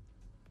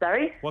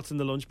 Sorry? What's in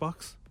the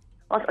lunchbox?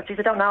 Oh, geez,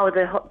 I don't know.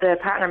 The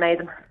partner made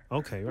them.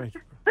 Okay, right.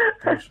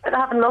 I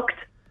haven't looked.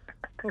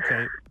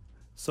 Okay.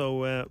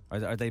 So...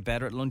 Are they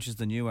better at lunches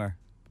than you are?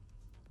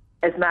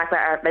 Is Mark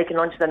better at making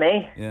lunch than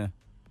me? Yeah.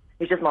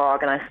 He's just more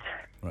organised.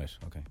 Right,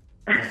 okay.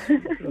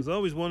 There's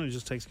always one who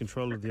just takes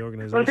control of the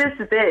organisation. Well, this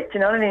is it. You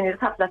know what I mean? You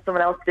just have to let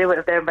someone else do it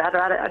if they're better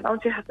at it.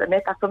 Don't you have to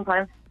admit that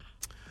sometimes?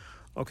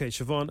 Okay,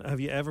 Siobhan, have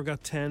you ever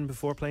got 10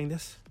 before playing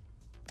this?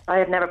 I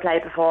have never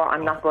played before.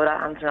 I'm not good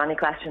at answering any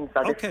questions,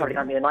 so this is probably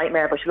going to be a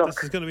nightmare. But look,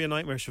 this is going to be a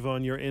nightmare,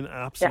 Siobhan. You're in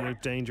absolute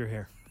danger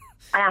here.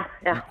 I am,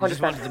 yeah, 100%. You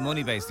just wanted the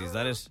money, basically, is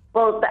that it?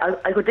 Well,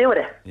 I could do with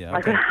it. Yeah,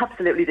 I could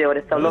absolutely do with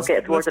it. So Well, look,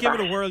 it's worth let's it. give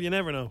it a whirl. You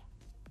never know.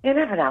 You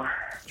never know.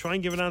 Try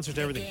and give an answer to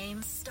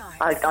everything.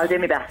 I'll do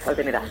my best. 2,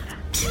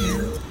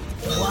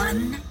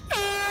 1.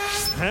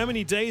 How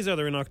many days are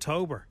there in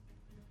October?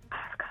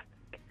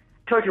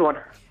 31.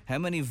 How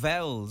many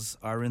vowels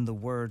are in the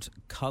word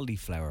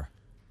cauliflower?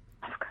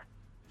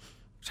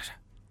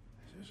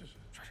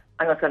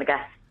 I'm just going to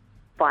guess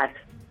 5.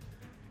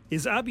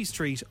 Is Abbey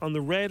Street on the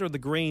red or the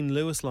green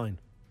Lewis line?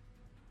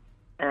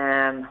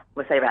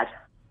 We'll say red.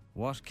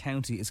 What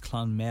county is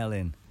Clonmel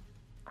in?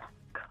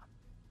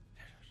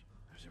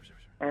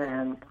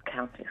 What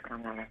county is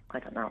Clonmel? I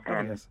don't know.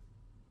 I'm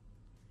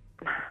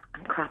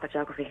crap at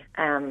geography.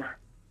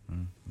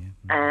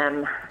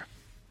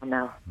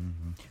 No.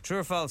 True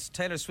or false?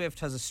 Taylor Swift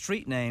has a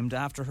street named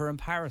after her in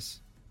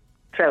Paris.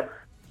 True.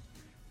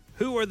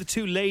 Who are the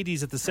two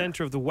ladies at the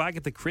centre of the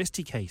Wagatha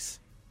Christie case?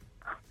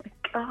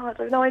 God,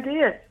 I have no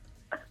idea.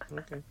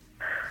 Okay.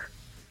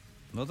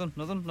 Nothing.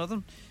 I'm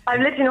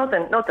literally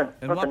nothing. No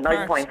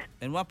point.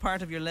 In what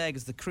part of your leg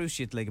is the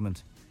cruciate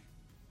ligament?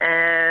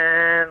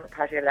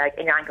 Part of your leg,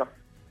 in your ankle.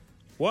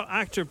 What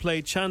actor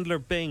played Chandler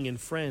Bing in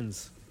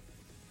Friends?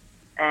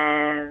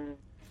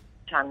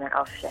 Chandler,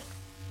 oh shit.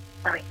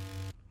 Sorry.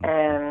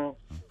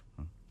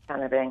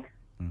 Chandler Bing.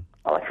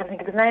 Oh, I can't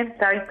think of his name.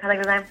 Sorry, can't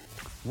think of his name.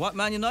 What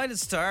Man United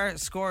star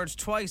scored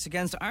twice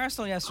against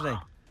Arsenal yesterday?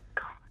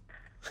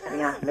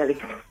 Yeah,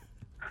 Millie.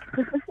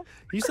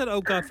 You said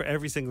 "oh God" for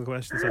every single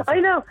question so far. I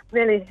know,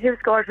 Millie. Who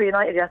scored for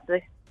United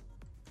yesterday?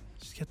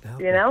 Just get the help.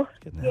 Do you know?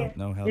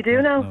 No help. You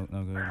do know?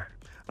 No good.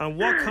 And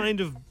what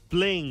kind of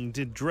bling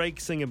did Drake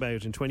sing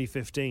about in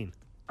 2015?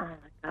 Oh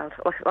my God.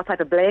 What type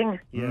of bling?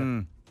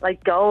 Yeah.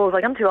 Like gold.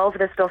 Like, I'm too old for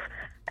this stuff.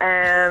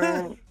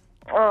 I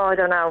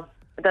don't know.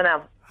 What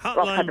type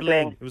Hotline of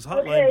bling. It was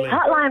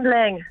Hotline Bling. Hotline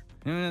bling.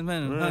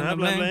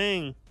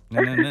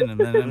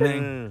 Hotline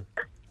Bling.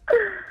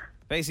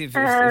 Basically, if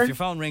your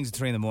phone rings at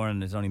 3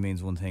 a.m, it only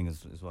means one thing.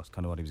 Is what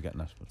he was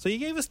getting at. So you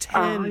gave us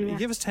 10. You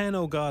gave us 10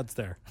 oh gods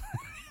there.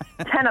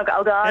 10 oh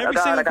God. Every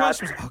single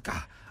question was, oh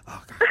God.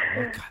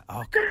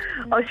 Oh,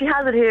 she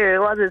has it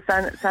here. Was it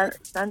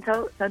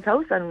Santos and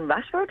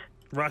Rashford?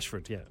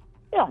 Rashford, yeah.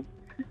 Yeah.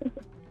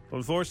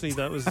 Unfortunately,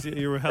 that was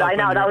you were helping. I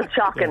know, that was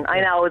shocking. I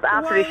know, it was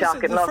absolutely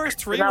shocking. The Look, first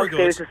 3 no were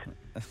good. excuses.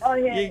 Oh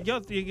yeah.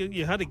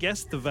 You had to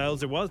guess the vowels.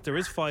 There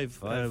is 5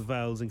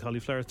 vowels in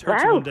cauliflower.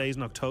 31 days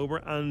in October,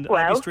 and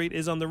Abbey Street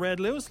is on the red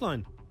Lewis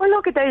line. Well,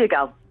 look, there you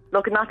go.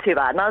 Look, not too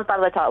bad. Not as bad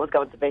as I thought it was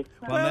going to be.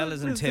 Mel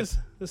is in tip.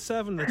 The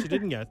 7 that you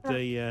didn't get.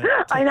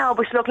 I know,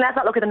 but look, let's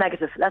not look at the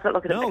negative. Let's not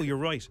look at the negative. No, you're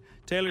right.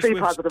 Taylor Pretty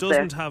Swift positive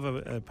doesn't there. have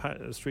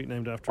a street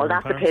named after Well, her.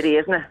 that's in a Paris. pity,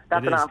 isn't it?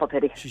 That's It an is. awful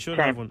pity. She should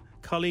Shame. have one.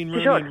 Colleen She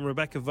Rooney should. and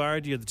Rebecca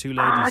Vardy are the two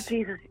Ah, ladies.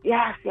 Jesus.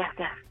 Yes.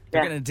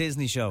 They're getting a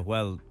Disney show.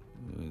 Well,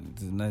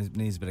 it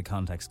needs a bit of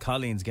context.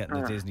 Colleen's getting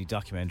a Disney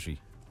documentary.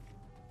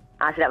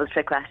 Actually, that was a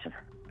trick question.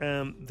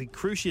 The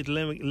cruciate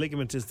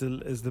ligament is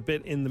the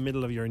bit in the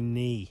middle of your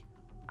knee.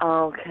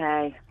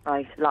 Okay,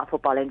 right. A lot of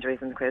football injuries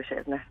in the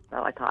cruciate, isn't there? So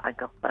I thought I'd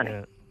go. But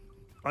anyway.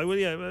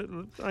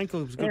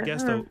 Ankle was a good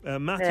guess though.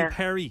 Matthew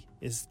Perry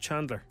is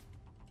Chandler.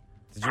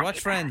 Did you watch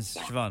Friends,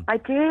 Siobhan? I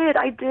did.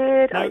 Now,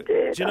 I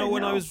did. Do you know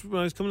when I was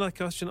coming to that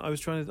question, I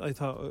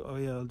thought, oh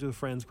yeah, I'll do a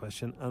Friends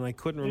question, and I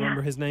couldn't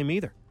remember his name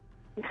either.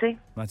 You see?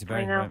 Matthew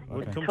Perry. I know.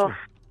 Right, It's okay. tough.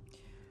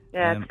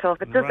 Yeah, it's tough.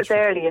 It's Rashford.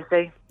 early, you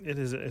see. It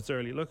is. It's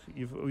early. Look,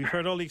 we've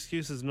heard all the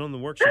excuses, none of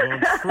them work.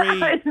 Siobhan.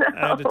 3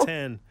 out of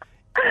 10.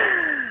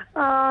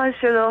 Oh,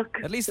 sure, look.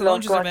 At least the Look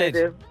lunches are what they made.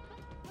 do.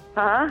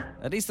 Huh?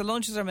 At least the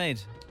lunches are made.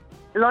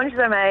 The lunches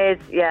are made,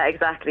 yeah,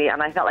 exactly.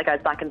 And I felt like I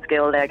was back in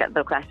school there getting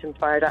the questions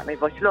fired at me.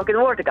 But look, it's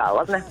worth a go,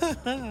 wasn't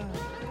it?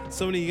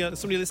 Somebody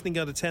listening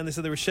got a 10. They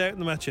said they were shouting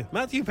them at you.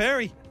 Matthew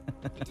Perry.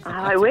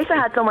 I wish I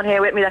had someone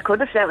here with me that could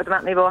have shouted them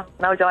at me, but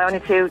no joy.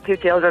 Only two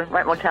children,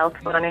 right much health.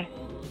 But anyway.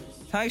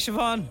 Thanks,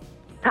 Siobhan.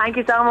 Thank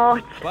you so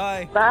much.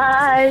 Bye.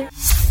 Bye.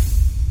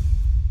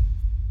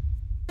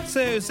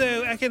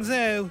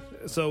 Ekin-Su.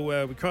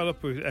 So we caught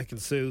up with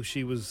Ekin-Su.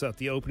 She was at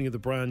the opening of the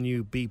brand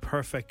new Be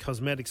Perfect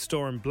cosmetics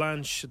store in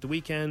Blanche at the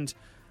weekend,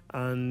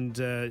 and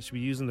she'll be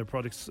using their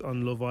products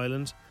on Love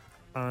Island.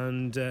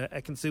 And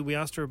Ekin-Su, we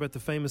asked her about the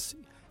famous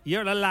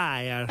 "You're a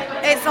liar."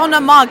 It's on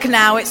a mug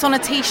now. It's on a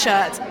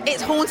T-shirt.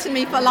 It's haunted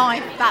me for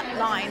life, that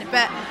line.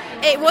 But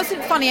it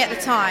wasn't funny at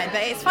the time.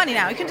 But it's funny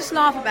now. You can just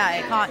laugh about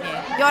it, can't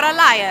you? You're a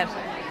liar,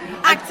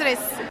 actress.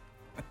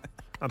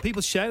 And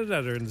people shouted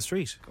at her in the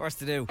street. Of course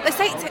they do. They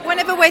say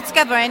whenever we're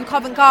together in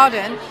Covent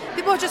Garden,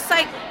 people just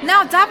say,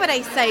 now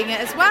Davide's saying it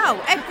as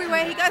well.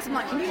 Everywhere he goes, I'm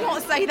like, can you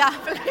not say that,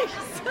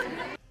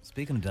 please?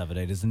 Speaking of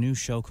Davide, there's a new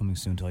show coming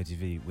soon to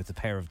ITV with the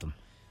pair of them.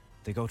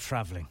 They go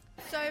travelling.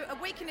 So a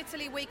week in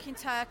Italy, week in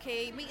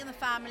Turkey, meeting the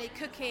family,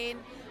 cooking,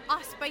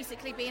 us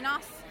basically being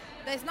us.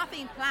 There's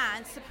nothing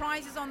planned.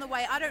 Surprises on the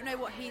way. I don't know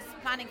what he's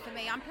planning for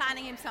me. I'm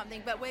planning him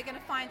something, but we're going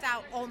to find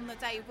out on the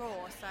day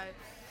raw. So,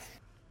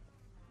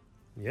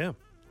 yeah.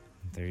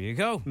 There you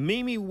go.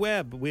 Mimi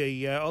Webb.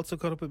 We also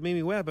caught up with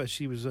Mimi Webb as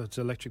she was at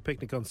Electric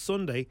Picnic on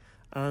Sunday,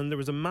 and there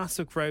was a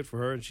massive crowd for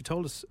her, and she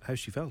told us how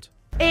she felt.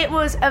 It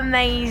was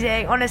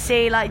amazing,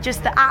 honestly, like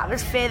just the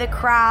atmosphere, the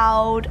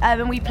crowd,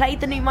 and we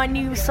played my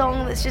new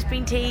song that's just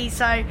been teased,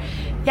 so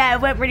yeah,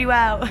 it went really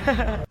well.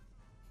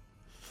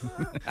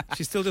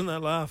 She's still doing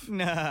that laugh.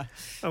 Nah.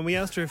 And we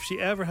asked her if she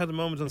ever had a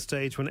moment on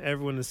stage when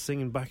everyone is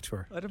singing back to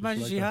her. I'd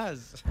imagine she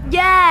has.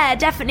 Yeah,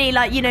 definitely,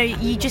 like, you know,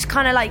 you just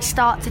kind of like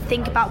start to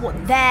think about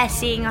what they're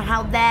seeing and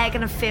how they're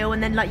going to feel,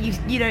 and then like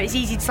you know, it's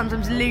easy to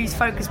sometimes lose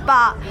focus,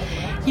 but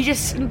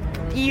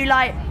you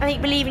like, I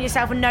think, believe in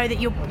yourself and know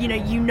that you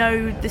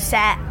know the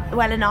set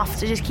well enough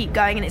to just keep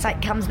going, and it's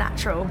like comes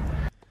natural.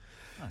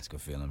 That's a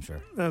good feeling, I'm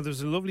sure. Now,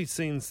 there's a lovely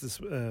scenes.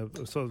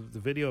 I saw the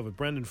video of it.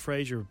 Brendan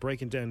Fraser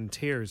breaking down in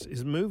tears.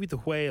 His movie The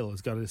Whale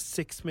has got a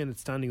 6-minute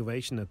standing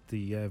ovation at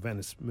the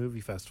Venice Movie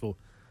Festival,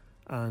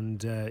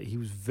 and he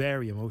was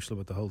very emotional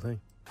about the whole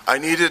thing. I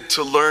needed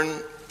to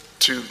learn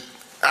to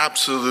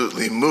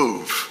absolutely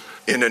move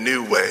in a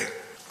new way.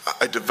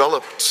 I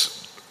developed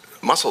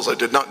muscles I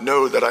did not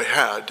know that I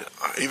had.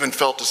 I even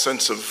felt a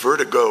sense of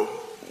vertigo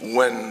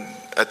when,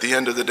 at the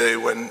end of the day,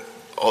 when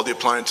all the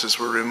appliances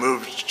were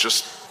removed,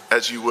 just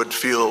as you would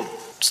feel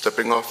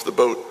stepping off the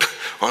boat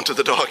onto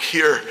the dock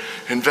here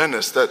in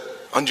Venice, that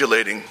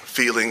undulating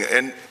feeling.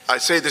 And I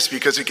say this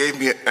because it gave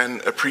me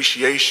an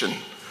appreciation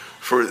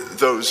for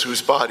those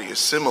whose body is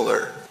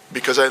similar,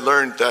 because I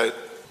learned that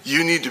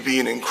you need to be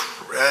an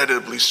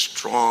incredibly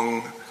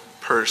strong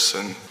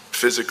person,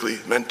 physically,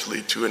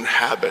 mentally, to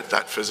inhabit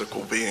that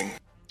physical being.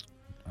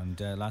 And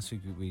last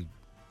week we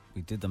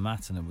did the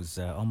maths, and it was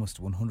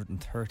almost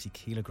 130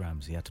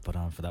 kilograms he had to put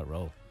on for that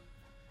role,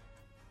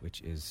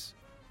 which is...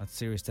 that's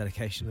serious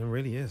dedication. It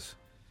really is.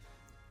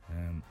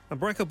 And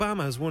Barack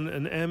Obama has won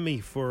an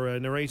Emmy for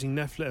narrating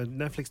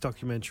Netflix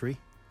documentary.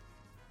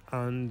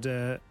 And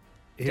here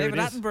David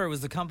Attenborough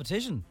was the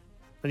competition.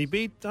 And he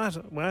beat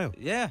that. Wow.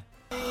 Yeah.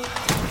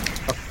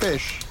 A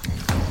fish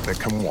that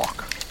can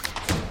walk.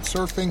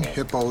 Surfing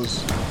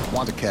hippos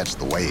want to catch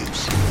the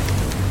waves.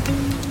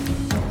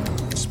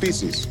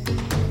 Species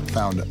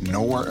found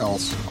nowhere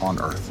else on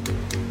Earth.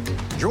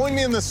 Join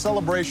me in this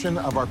celebration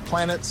of our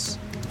planet's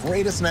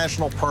greatest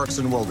national parks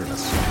and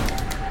wilderness.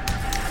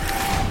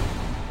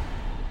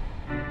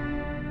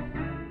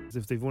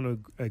 If they've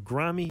won a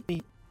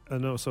Grammy,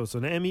 so it's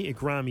an Emmy, a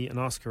Grammy, an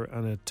Oscar,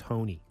 and a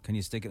Tony. Can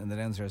you stick it in the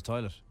downstairs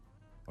toilet?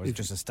 Or is it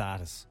just a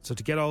status? So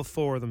to get all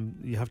four of them,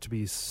 you have to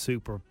be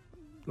super,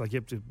 like you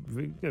have to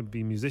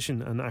be a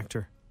musician and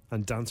actor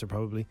and dancer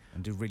probably.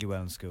 And do really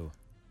well in school.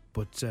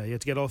 But you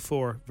have to get all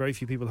four. Very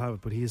few people have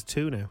it, but he has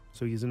two now.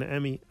 So he has an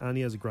Emmy and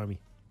he has a Grammy.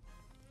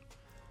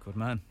 Good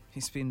man.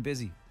 He's been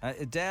busy.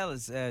 Adele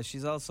is.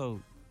 She's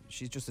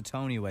just a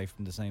Tony away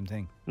from the same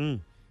thing.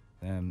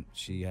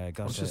 She got.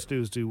 What just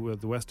do is do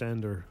the West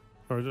End or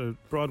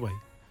Broadway.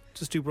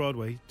 Just do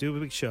Broadway. Do a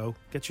big show.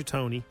 Get your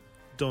Tony.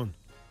 Done.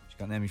 She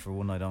got an Emmy for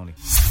one night only.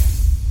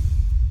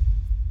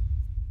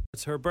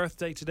 It's her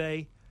birthday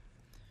today.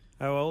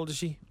 How old is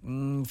she?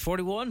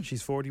 41.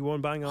 She's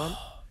 41. Bang on.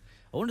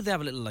 I wonder if they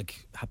have a little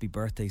like happy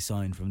birthday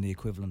sign from the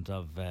equivalent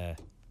of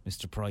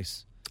Mr.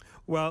 Price.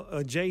 Well,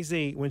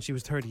 Jay-Z, when she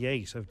was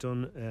 38, I've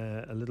done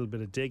a little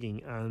bit of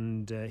digging,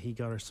 and he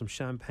got her some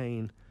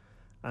champagne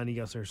and he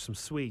got her some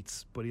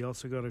sweets, but he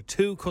also got her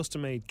 2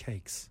 custom-made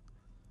cakes.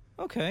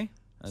 Okay.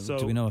 So,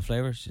 do we know what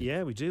flavour?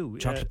 Yeah, we do.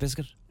 Chocolate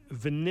biscuit?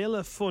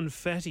 Vanilla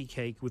funfetti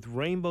cake with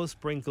rainbow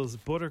sprinkles,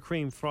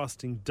 buttercream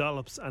frosting,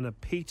 dollops, and a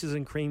peaches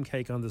and cream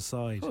cake on the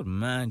side. Good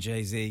man,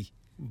 Jay-Z.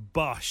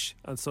 Bosh.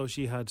 And so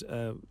she had,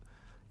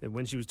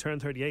 when she was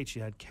turned 38, she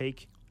had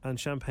cake and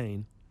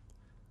champagne.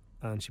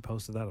 And she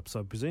posted that up.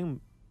 So I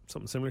presume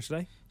something similar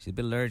today. She's a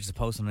bit allergic to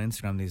posting on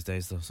Instagram these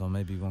days, though, so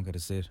maybe we won't get to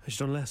see it. She's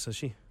done less, has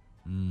she?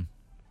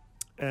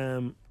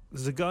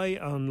 There's a guy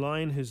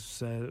online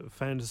who's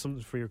found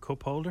something for your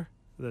cup holder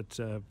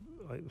that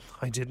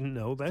I didn't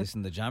know about. This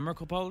in the Jammer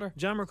cup holder?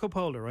 Jammer cup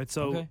holder, right?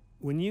 So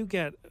when you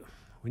get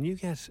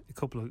a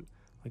couple of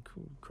Like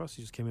Crossy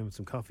just came in with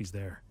some coffees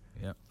there.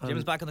 Yeah.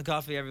 Jim's back on the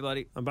coffee,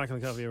 everybody. I'm back on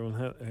the coffee,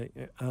 everyone.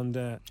 And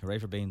hooray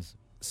for beans.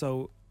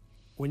 So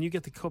when you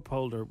get the cup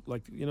holder,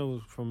 like, you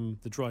know, from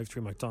the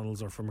drive-through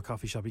McDonald's or from a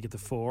coffee shop, you get the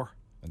 4.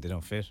 And they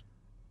don't fit.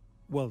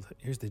 Well,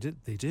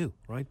 they do,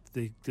 right?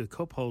 The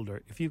cup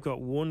holder, if you've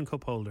got one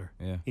cup holder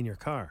in your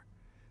car,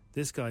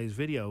 this guy's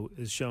video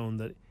is shown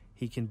that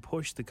he can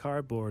push the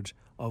cardboard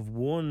of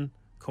one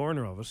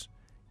corner of it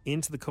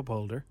into the cup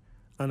holder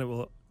and it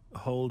will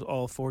hold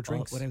all 4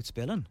 drinks. Without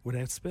spilling?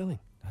 Without spilling.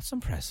 That's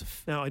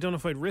impressive. Now, I don't know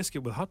if I'd risk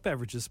it with hot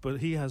beverages,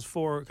 but he has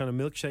 4 kind of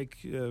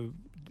milkshake,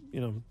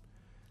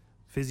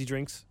 fizzy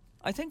drinks.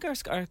 I think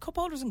our cup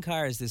holders in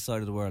cars this side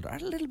of the world are a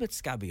little bit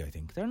scabby, I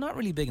think. They're not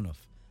really big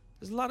enough.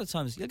 There's a lot of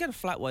times you'll get a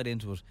flat white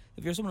into it.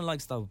 If you're someone who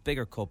likes that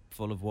bigger cup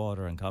full of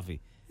water and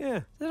coffee,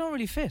 they don't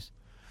really fit.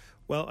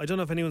 Well, I don't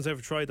know if anyone's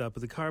ever tried that,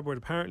 but the cardboard,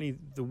 apparently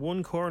the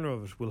one corner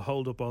of it will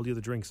hold up all the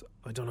other drinks.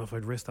 I don't know if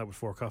I'd risk that with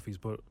 4 coffees,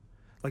 but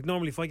like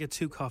normally if I get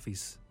 2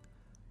 coffees,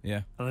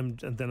 and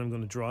then I'm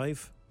going to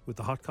drive with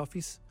the hot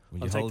coffees,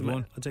 Will you hold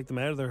one? I'll take them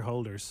out of their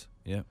holders.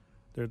 Yeah,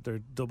 they're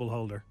double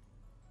holder,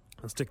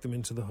 and stick them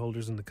into the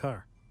holders in the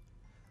car.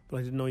 But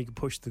I didn't know you could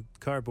push the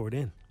cardboard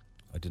in.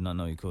 I did not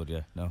know you could.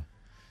 Yeah, no.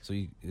 So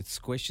it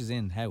squishes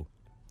in. How?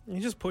 He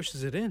just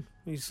pushes it in.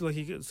 So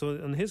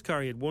in his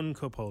car he had 1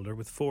 cup holder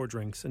with 4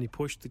 drinks, and he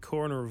pushed the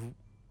corner of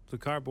the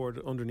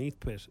cardboard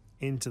underneath it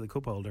into the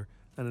cup holder,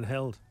 and it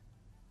held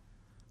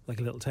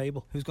like a little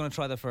table. Who's going to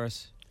try that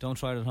first? Don't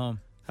try it at home.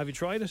 Have you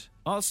tried it?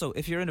 Also,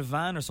 if you're in a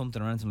van or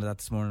something or anything like that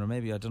this morning, or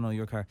maybe, I don't know,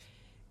 your car,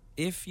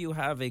 if you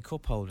have a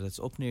cup holder that's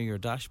up near your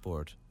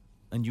dashboard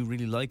and you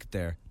really like it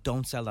there,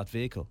 don't sell that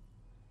vehicle,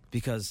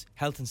 because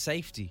health and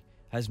safety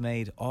has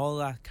made all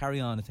that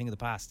carry-on a thing of the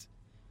past.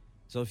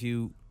 So if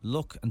you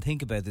look and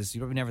think about this, you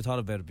probably never thought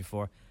about it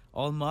before,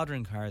 all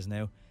modern cars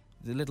now,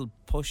 the little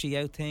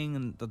pushy out thing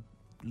and the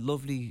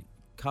lovely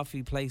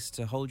coffee place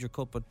to hold your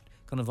cup at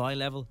kind of eye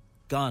level,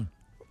 gone.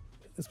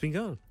 It's been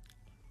gone.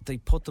 They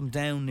put them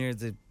down near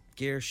the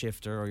gear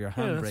shifter or your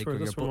handbrake or your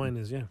that's where mine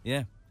is,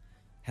 Yeah.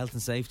 Health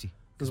and safety.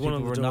 There's one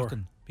on the door.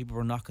 People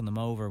were knocking them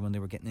over when they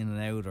were getting in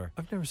and out. Or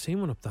I've never seen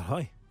one up that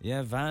high.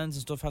 Yeah, vans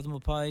and stuff have them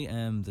up high.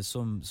 There's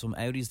some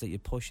Audis that you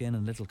push in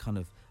and a little kind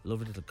of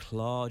lovely little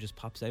claw just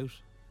pops out.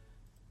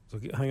 So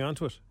hang on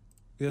to it.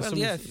 Yeah,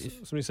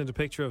 somebody sent a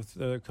picture of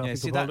the coffee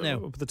see cup that now?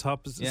 up at the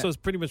top. So it's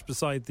pretty much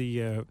beside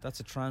the... That's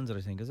a Transit,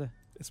 I think, is it?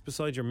 It's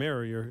beside your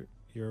mirror,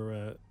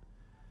 your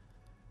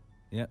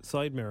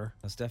side mirror.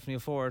 That's definitely a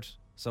Ford.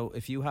 So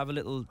if you have a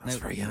little... That's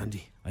very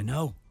handy. I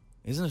know,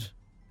 isn't it?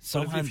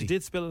 So handy. If you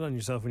did spill it on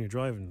yourself when you're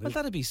driving... Well,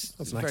 that'd be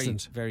that's an very,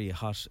 accident. very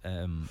hot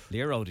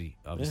Lear Audi,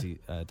 obviously.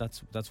 Yeah.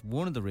 That's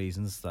one of the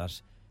reasons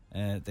that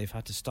they've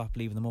had to stop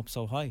leaving them up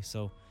so high.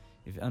 So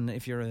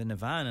if you're in a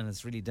van and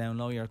it's really down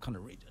low, you're kind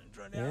of reaching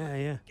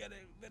yeah. Get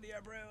a bit of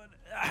your brew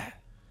and...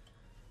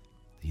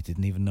 He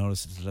didn't even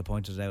notice it until I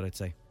pointed it out, I'd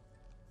say.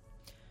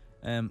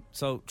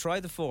 So try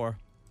the 4.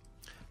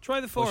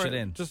 Try the 4. Push it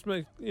in. Just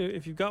make,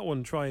 if you've got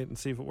one, try it and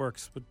see if it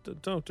works.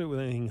 But don't do it with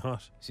anything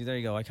hot. See, there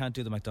you go. I can't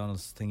do the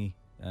McDonald's thingy.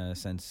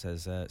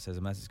 Says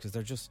a message, because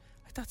they're just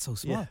that's so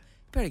small. Yeah. You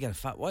better get a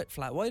flat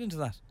white into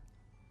that.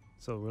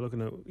 So we're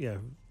looking at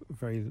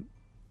very,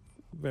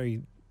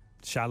 very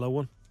shallow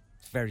one.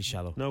 It's very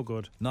shallow. No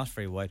good. Not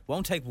very wide.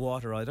 Won't take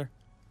water either.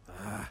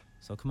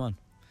 So come on.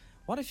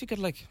 What if you could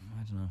I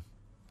don't know.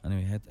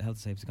 Anyway, health and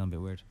safety's gone a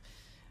bit weird.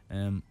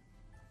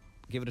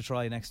 Give it a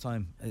try next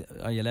time.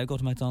 Are you allowed to go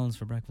to McDonald's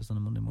for breakfast on a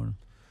Monday morning?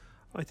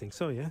 I think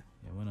so, yeah.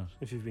 Yeah, why not?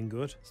 If you've been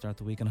good. Start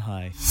the week on a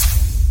high.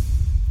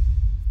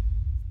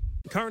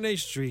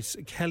 Coronation Street,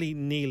 Kelly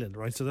Neelan,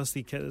 right? So that's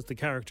the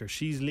character.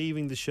 She's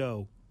leaving the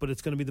show, but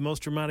it's going to be the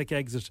most dramatic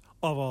exit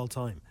of all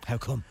time. How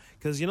come?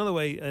 Because you know the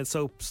way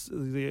soaps,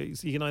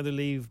 you can either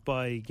leave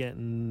by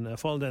getting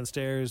falling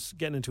downstairs,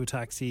 getting into a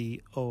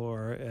taxi,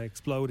 or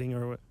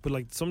exploding, but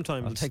like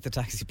sometimes I'll take the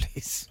taxi,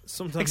 please.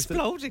 Sometimes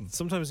exploding.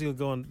 Sometimes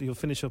you'll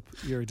finish up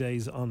your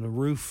days on the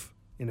roof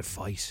in a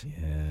fight.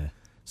 Yeah.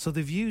 So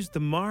they've used the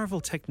Marvel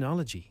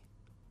technology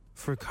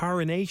for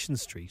Coronation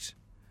Street.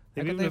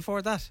 How can they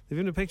afford that? They've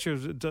even a picture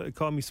of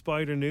Call Me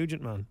Spider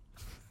Nugent Man.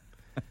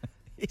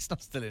 He's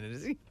not still in it,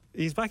 is he?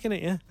 He's back in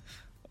it, yeah.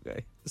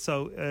 Okay.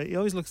 So he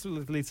always looks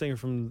like the lead singer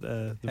from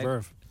the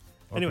Verve.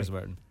 Anyway,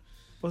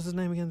 what's his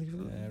name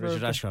again?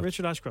 Richard Ashcroft.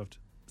 Richard Ashcroft.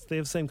 So they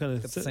have the same kind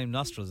of... Got the same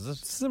nostrils, is it?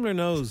 Similar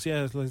nose,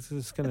 yeah. Like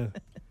this kind of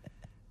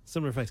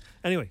similar face.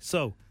 Anyway,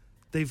 so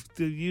they've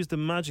used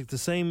the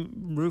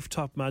same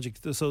rooftop magic.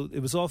 So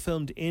it was all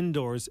filmed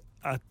indoors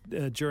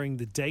during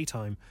the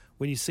daytime.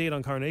 When you see it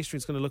on Coronation Street,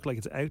 it's going to look like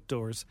it's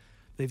outdoors.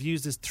 They've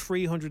used this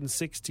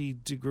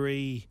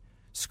 360-degree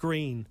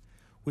screen,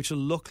 which will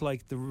look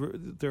like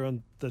they're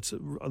on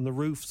the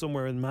roof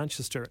somewhere in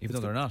Manchester. Even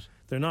though they're not.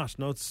 They're not.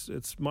 No,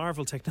 it's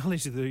Marvel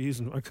technology they're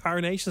using on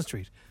Coronation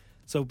Street.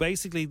 So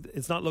basically,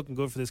 it's not looking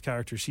good for this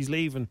character. She's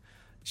leaving.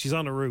 She's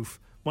on a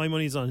roof. My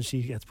money's on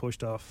she gets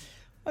pushed off.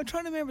 I'm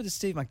trying to remember the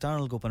Steve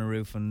McDonald go up on a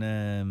roof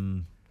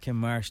and Kim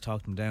Marsh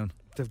talked him down.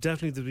 There's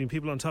been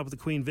people on top of the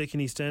Queen Vic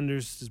in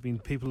EastEnders. There's been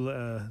people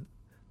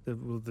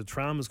The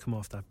tram has come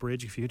off that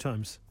bridge a few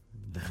times.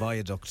 The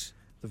viaduct.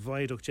 The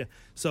viaduct, yeah.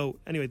 So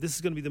anyway, this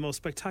is going to be the most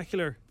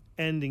spectacular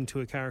ending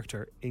to a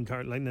character in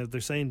Like now,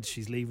 they're saying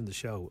she's leaving the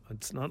show.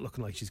 It's not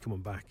looking like she's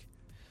coming back.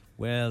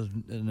 Well,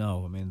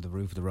 no, I mean the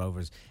Roof of the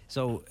Rovers.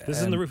 So this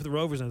isn't the Roof of the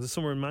Rovers now. This is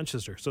somewhere in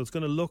Manchester. So it's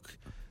going to look.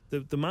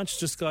 The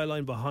Manchester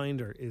skyline behind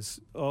her is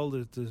all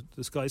the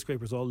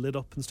skyscrapers all lit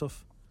up and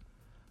stuff,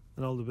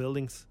 and all the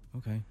buildings.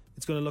 Okay.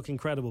 It's going to look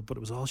incredible, but it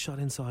was all shot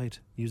inside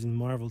using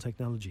Marvel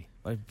technology.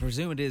 I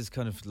presume it is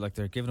kind of like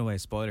they're giving away a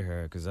spoiler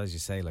here, because as you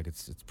say, like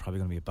it's probably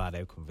going to be a bad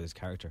outcome for this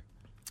character.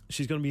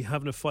 She's going to be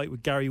having a fight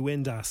with Gary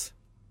Windass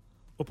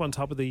up on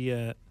top of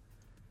the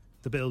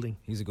building.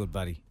 He's a good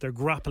baddie. They're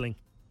grappling.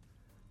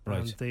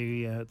 Right.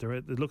 And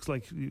it looks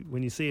like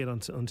when you see it on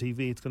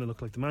TV, it's going to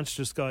look like the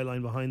Manchester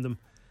skyline behind them.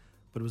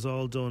 But it was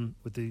all done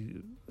with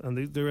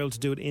they were able to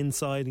do it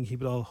inside and keep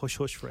it all hush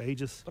hush for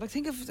ages. But I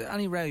think if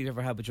any row you've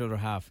ever had with your other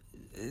half,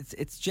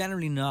 it's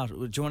generally not.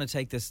 Do you want to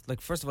take this?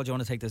 Like, first of all, do you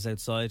want to take this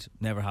outside?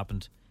 Never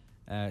happened.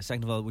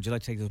 Second of all, would you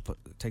like to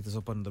take this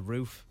up on the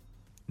roof?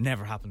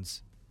 Never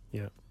happens.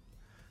 Yeah.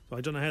 So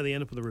I don't know how they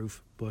end up on the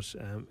roof, but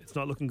it's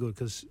not looking good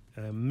because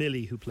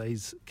Millie, who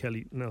plays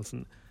Kelly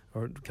Nelson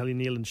or Kelly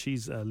Nealon,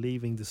 she's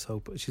leaving the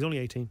soap. She's only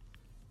 18.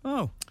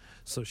 Oh,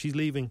 so she's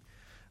leaving.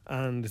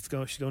 And she's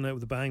going out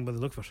with a bang by the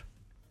look of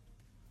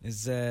it.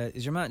 Is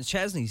your man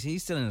Chesney? Is he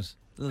still in it?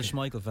 The little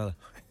Schmeichel fella.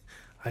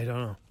 I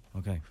don't know.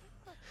 Okay.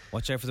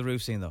 Watch out for the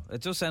roof scene though.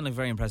 It does sound like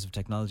very impressive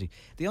technology.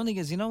 The only thing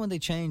is, when they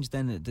changed,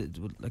 then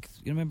like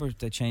you remember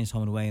they changed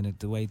Home and Away, and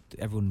the way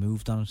everyone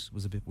moved on it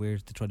was a bit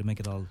weird. They tried to make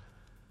it all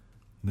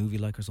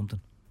movie-like or something.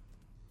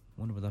 I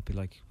wonder what that be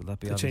like. Will that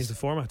be? They changed the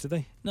format, did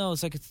they? No,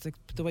 it's like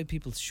the way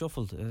people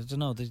shuffled. I don't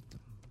know.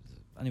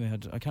 Anyway,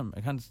 I can't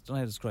don't know how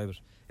to describe it.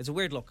 It's a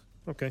weird look.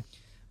 Okay.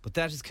 But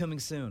that is coming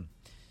soon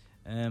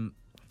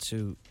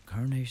to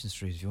Coronation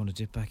Street if you want to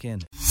dip back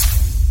in.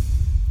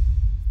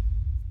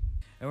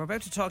 And we're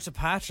about to talk to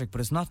Patrick,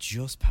 but it's not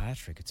just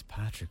Patrick, it's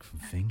Patrick from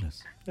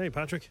Finglas. Hey,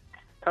 Patrick.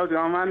 How's it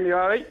going, man? You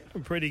alright?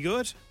 I'm pretty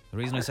good. The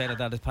reason I say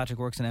that is Patrick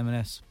works in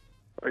M&S.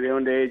 We're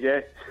doing the age,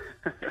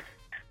 yeah.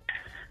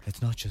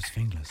 It's not just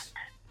Finglas.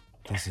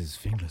 This is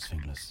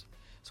Finglas.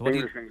 So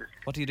Finglas.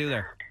 What do you do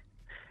there?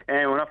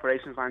 We're an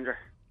operations manager.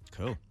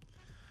 Cool.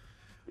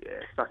 Yeah,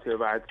 it's not too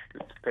bad.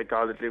 Just take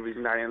all the deliveries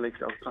in Darien League,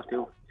 so it's not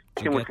too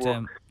much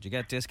work. Do you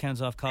get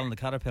discounts off Colin the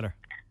Caterpillar?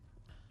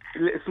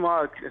 A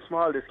small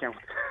discount.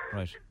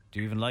 Right. Do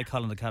you even like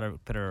Colin the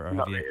Caterpillar? Or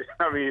not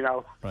really,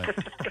 no. Right.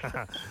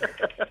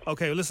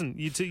 Okay, well, listen,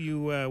 you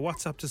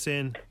WhatsApped us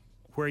in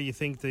where you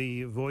think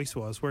the voice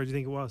was. Where do you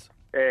think it was?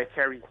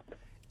 Kerry.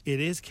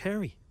 It is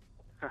Kerry.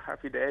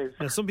 Happy days.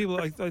 Now, some people,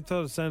 I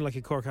thought it sounded like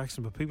a Cork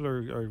accent, but people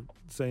are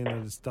saying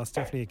that's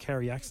definitely a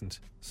Kerry accent.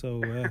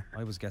 So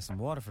I was guessing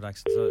Waterford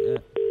accent. So, yeah.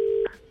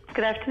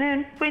 Good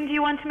afternoon. When do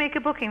you want to make a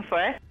booking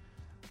for it?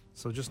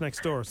 So just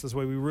next door. So that's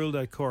why we ruled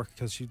out Cork,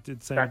 because she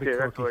did sound a bit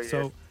Corky.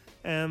 So,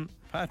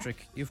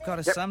 Patrick, you've got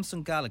a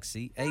Samsung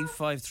Galaxy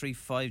A53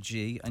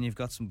 5G, and you've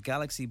got some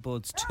Galaxy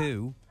Buds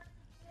 2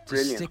 to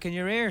stick in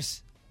your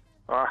ears.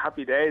 Oh,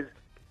 happy days.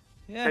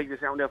 Yeah. Take the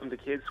sound out from the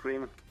kids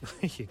screaming.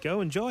 There you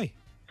go, enjoy.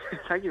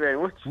 Thank you very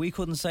much. We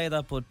couldn't say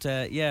that, but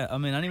yeah, I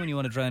mean, anyone you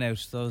want to drown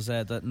out, those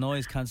that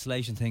noise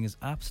cancellation thing is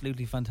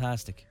absolutely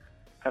fantastic.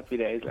 Happy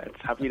days, lads.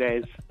 Happy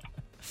days.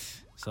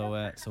 So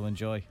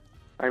enjoy.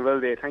 I will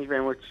do. Thank you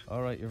very much.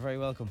 All right, you're very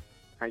welcome.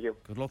 Thank you.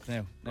 Good luck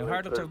now. Now,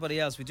 hard luck to everybody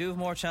else. We do have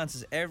more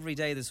chances every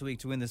day this week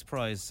to win this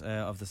prize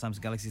of the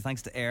Samsung Galaxy,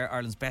 thanks to Air,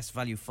 Ireland's best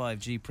value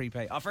 5G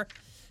prepay offer.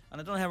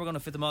 And I don't know how we're going to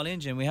fit them all in,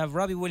 Jim. We have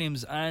Robbie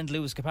Williams and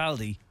Lewis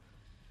Capaldi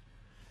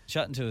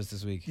chatting to us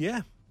this week.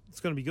 Yeah,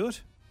 it's going to be good.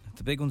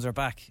 The big ones are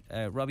back.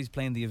 Robbie's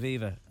playing the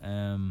Aviva,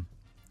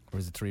 or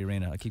is it 3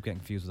 Arena? I keep getting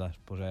confused with that.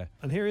 But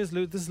and here is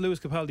this is Lewis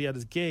Capaldi at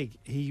his gig.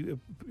 He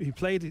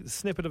played a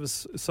snippet of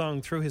his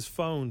song through his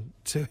phone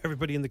to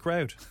everybody in the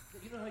crowd.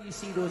 You know how you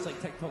see those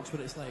like TikToks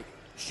where it's like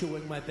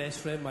showing my best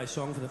friend my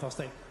song for the first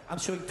time? I'm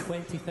showing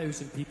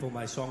 20,000 people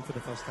my song for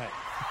the first time.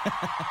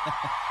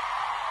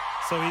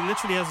 So he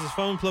literally has his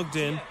phone plugged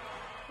in,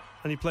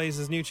 and he plays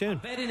his new tune.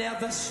 Very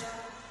nervous.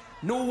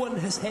 No one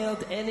has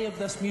heard any of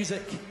this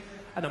music,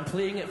 and I'm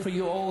playing it for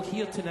you all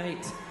here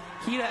tonight.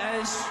 Here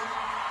it is,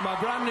 my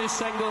brand new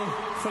single,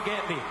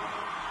 Forget Me.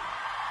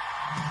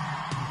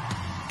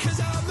 'Cause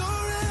I'm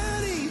not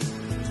ready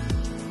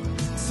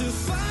to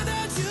find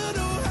out you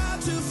know how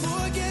to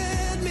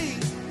forget me.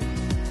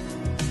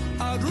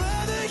 I'd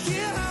rather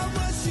hear how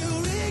much you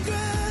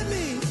regret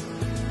me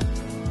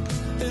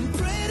and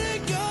pray to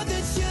God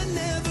that you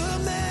never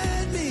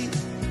met me,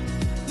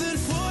 then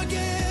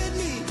forget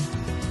me.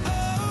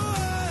 Oh,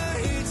 I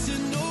hate to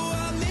know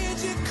I made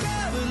you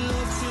cry, but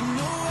love to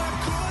know I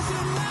caused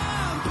you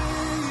my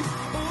pain.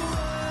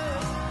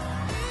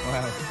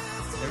 wow,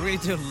 they really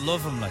do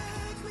love him, like.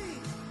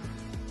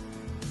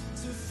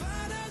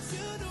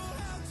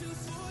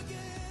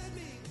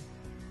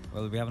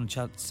 Well, we'll be having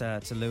a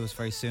chat to Lewis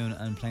very soon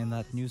and playing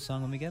that new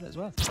song when we get it as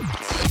well.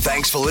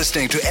 Thanks for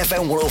listening to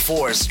FM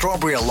 104's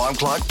Strawberry Alarm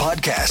Clock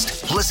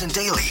podcast. Listen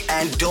daily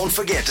and don't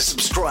forget to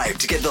subscribe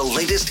to get the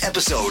latest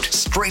episode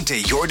straight to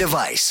your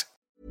device.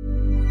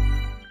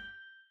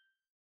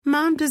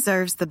 Mom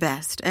deserves the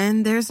best,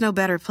 and there's no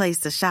better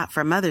place to shop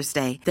for Mother's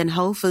Day than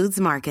Whole Foods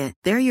Market.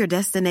 They're your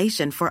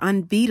destination for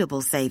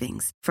unbeatable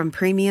savings, from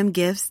premium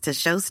gifts to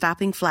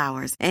show-stopping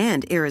flowers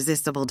and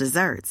irresistible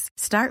desserts.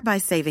 Start by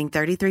saving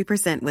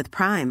 33% with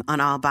Prime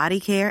on all body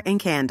care and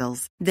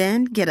candles.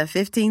 Then get a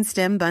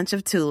 15-stem bunch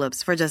of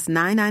tulips for just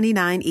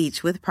 $9.99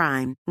 each with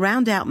Prime.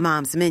 Round out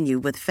Mom's menu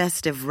with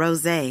festive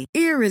rosé,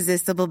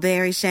 irresistible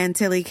berry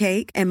chantilly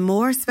cake, and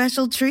more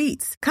special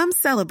treats. Come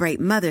celebrate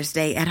Mother's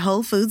Day at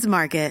Whole Foods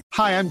Market.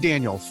 Hi, I'm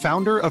Daniel,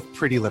 founder of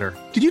Pretty Litter.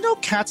 Did you know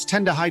cats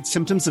tend to hide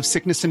symptoms of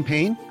sickness and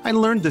pain? I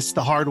learned this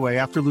the hard way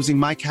after losing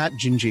my cat,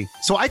 Gingy.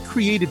 So I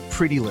created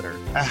Pretty Litter,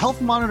 a health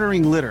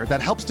monitoring litter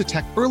that helps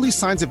detect early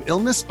signs of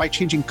illness by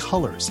changing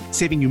colors,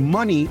 saving you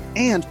money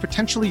and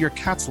potentially your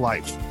cat's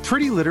life.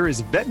 Pretty Litter is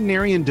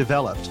veterinarian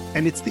developed,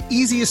 and it's the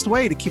easiest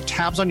way to keep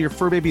tabs on your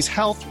fur baby's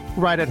health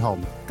right at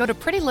home. Go to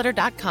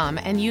prettylitter.com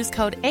and use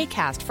code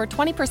ACAST for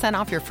 20%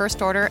 off your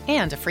first order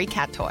and a free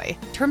cat toy.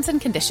 Terms and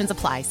conditions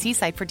apply. See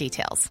site for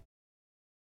details.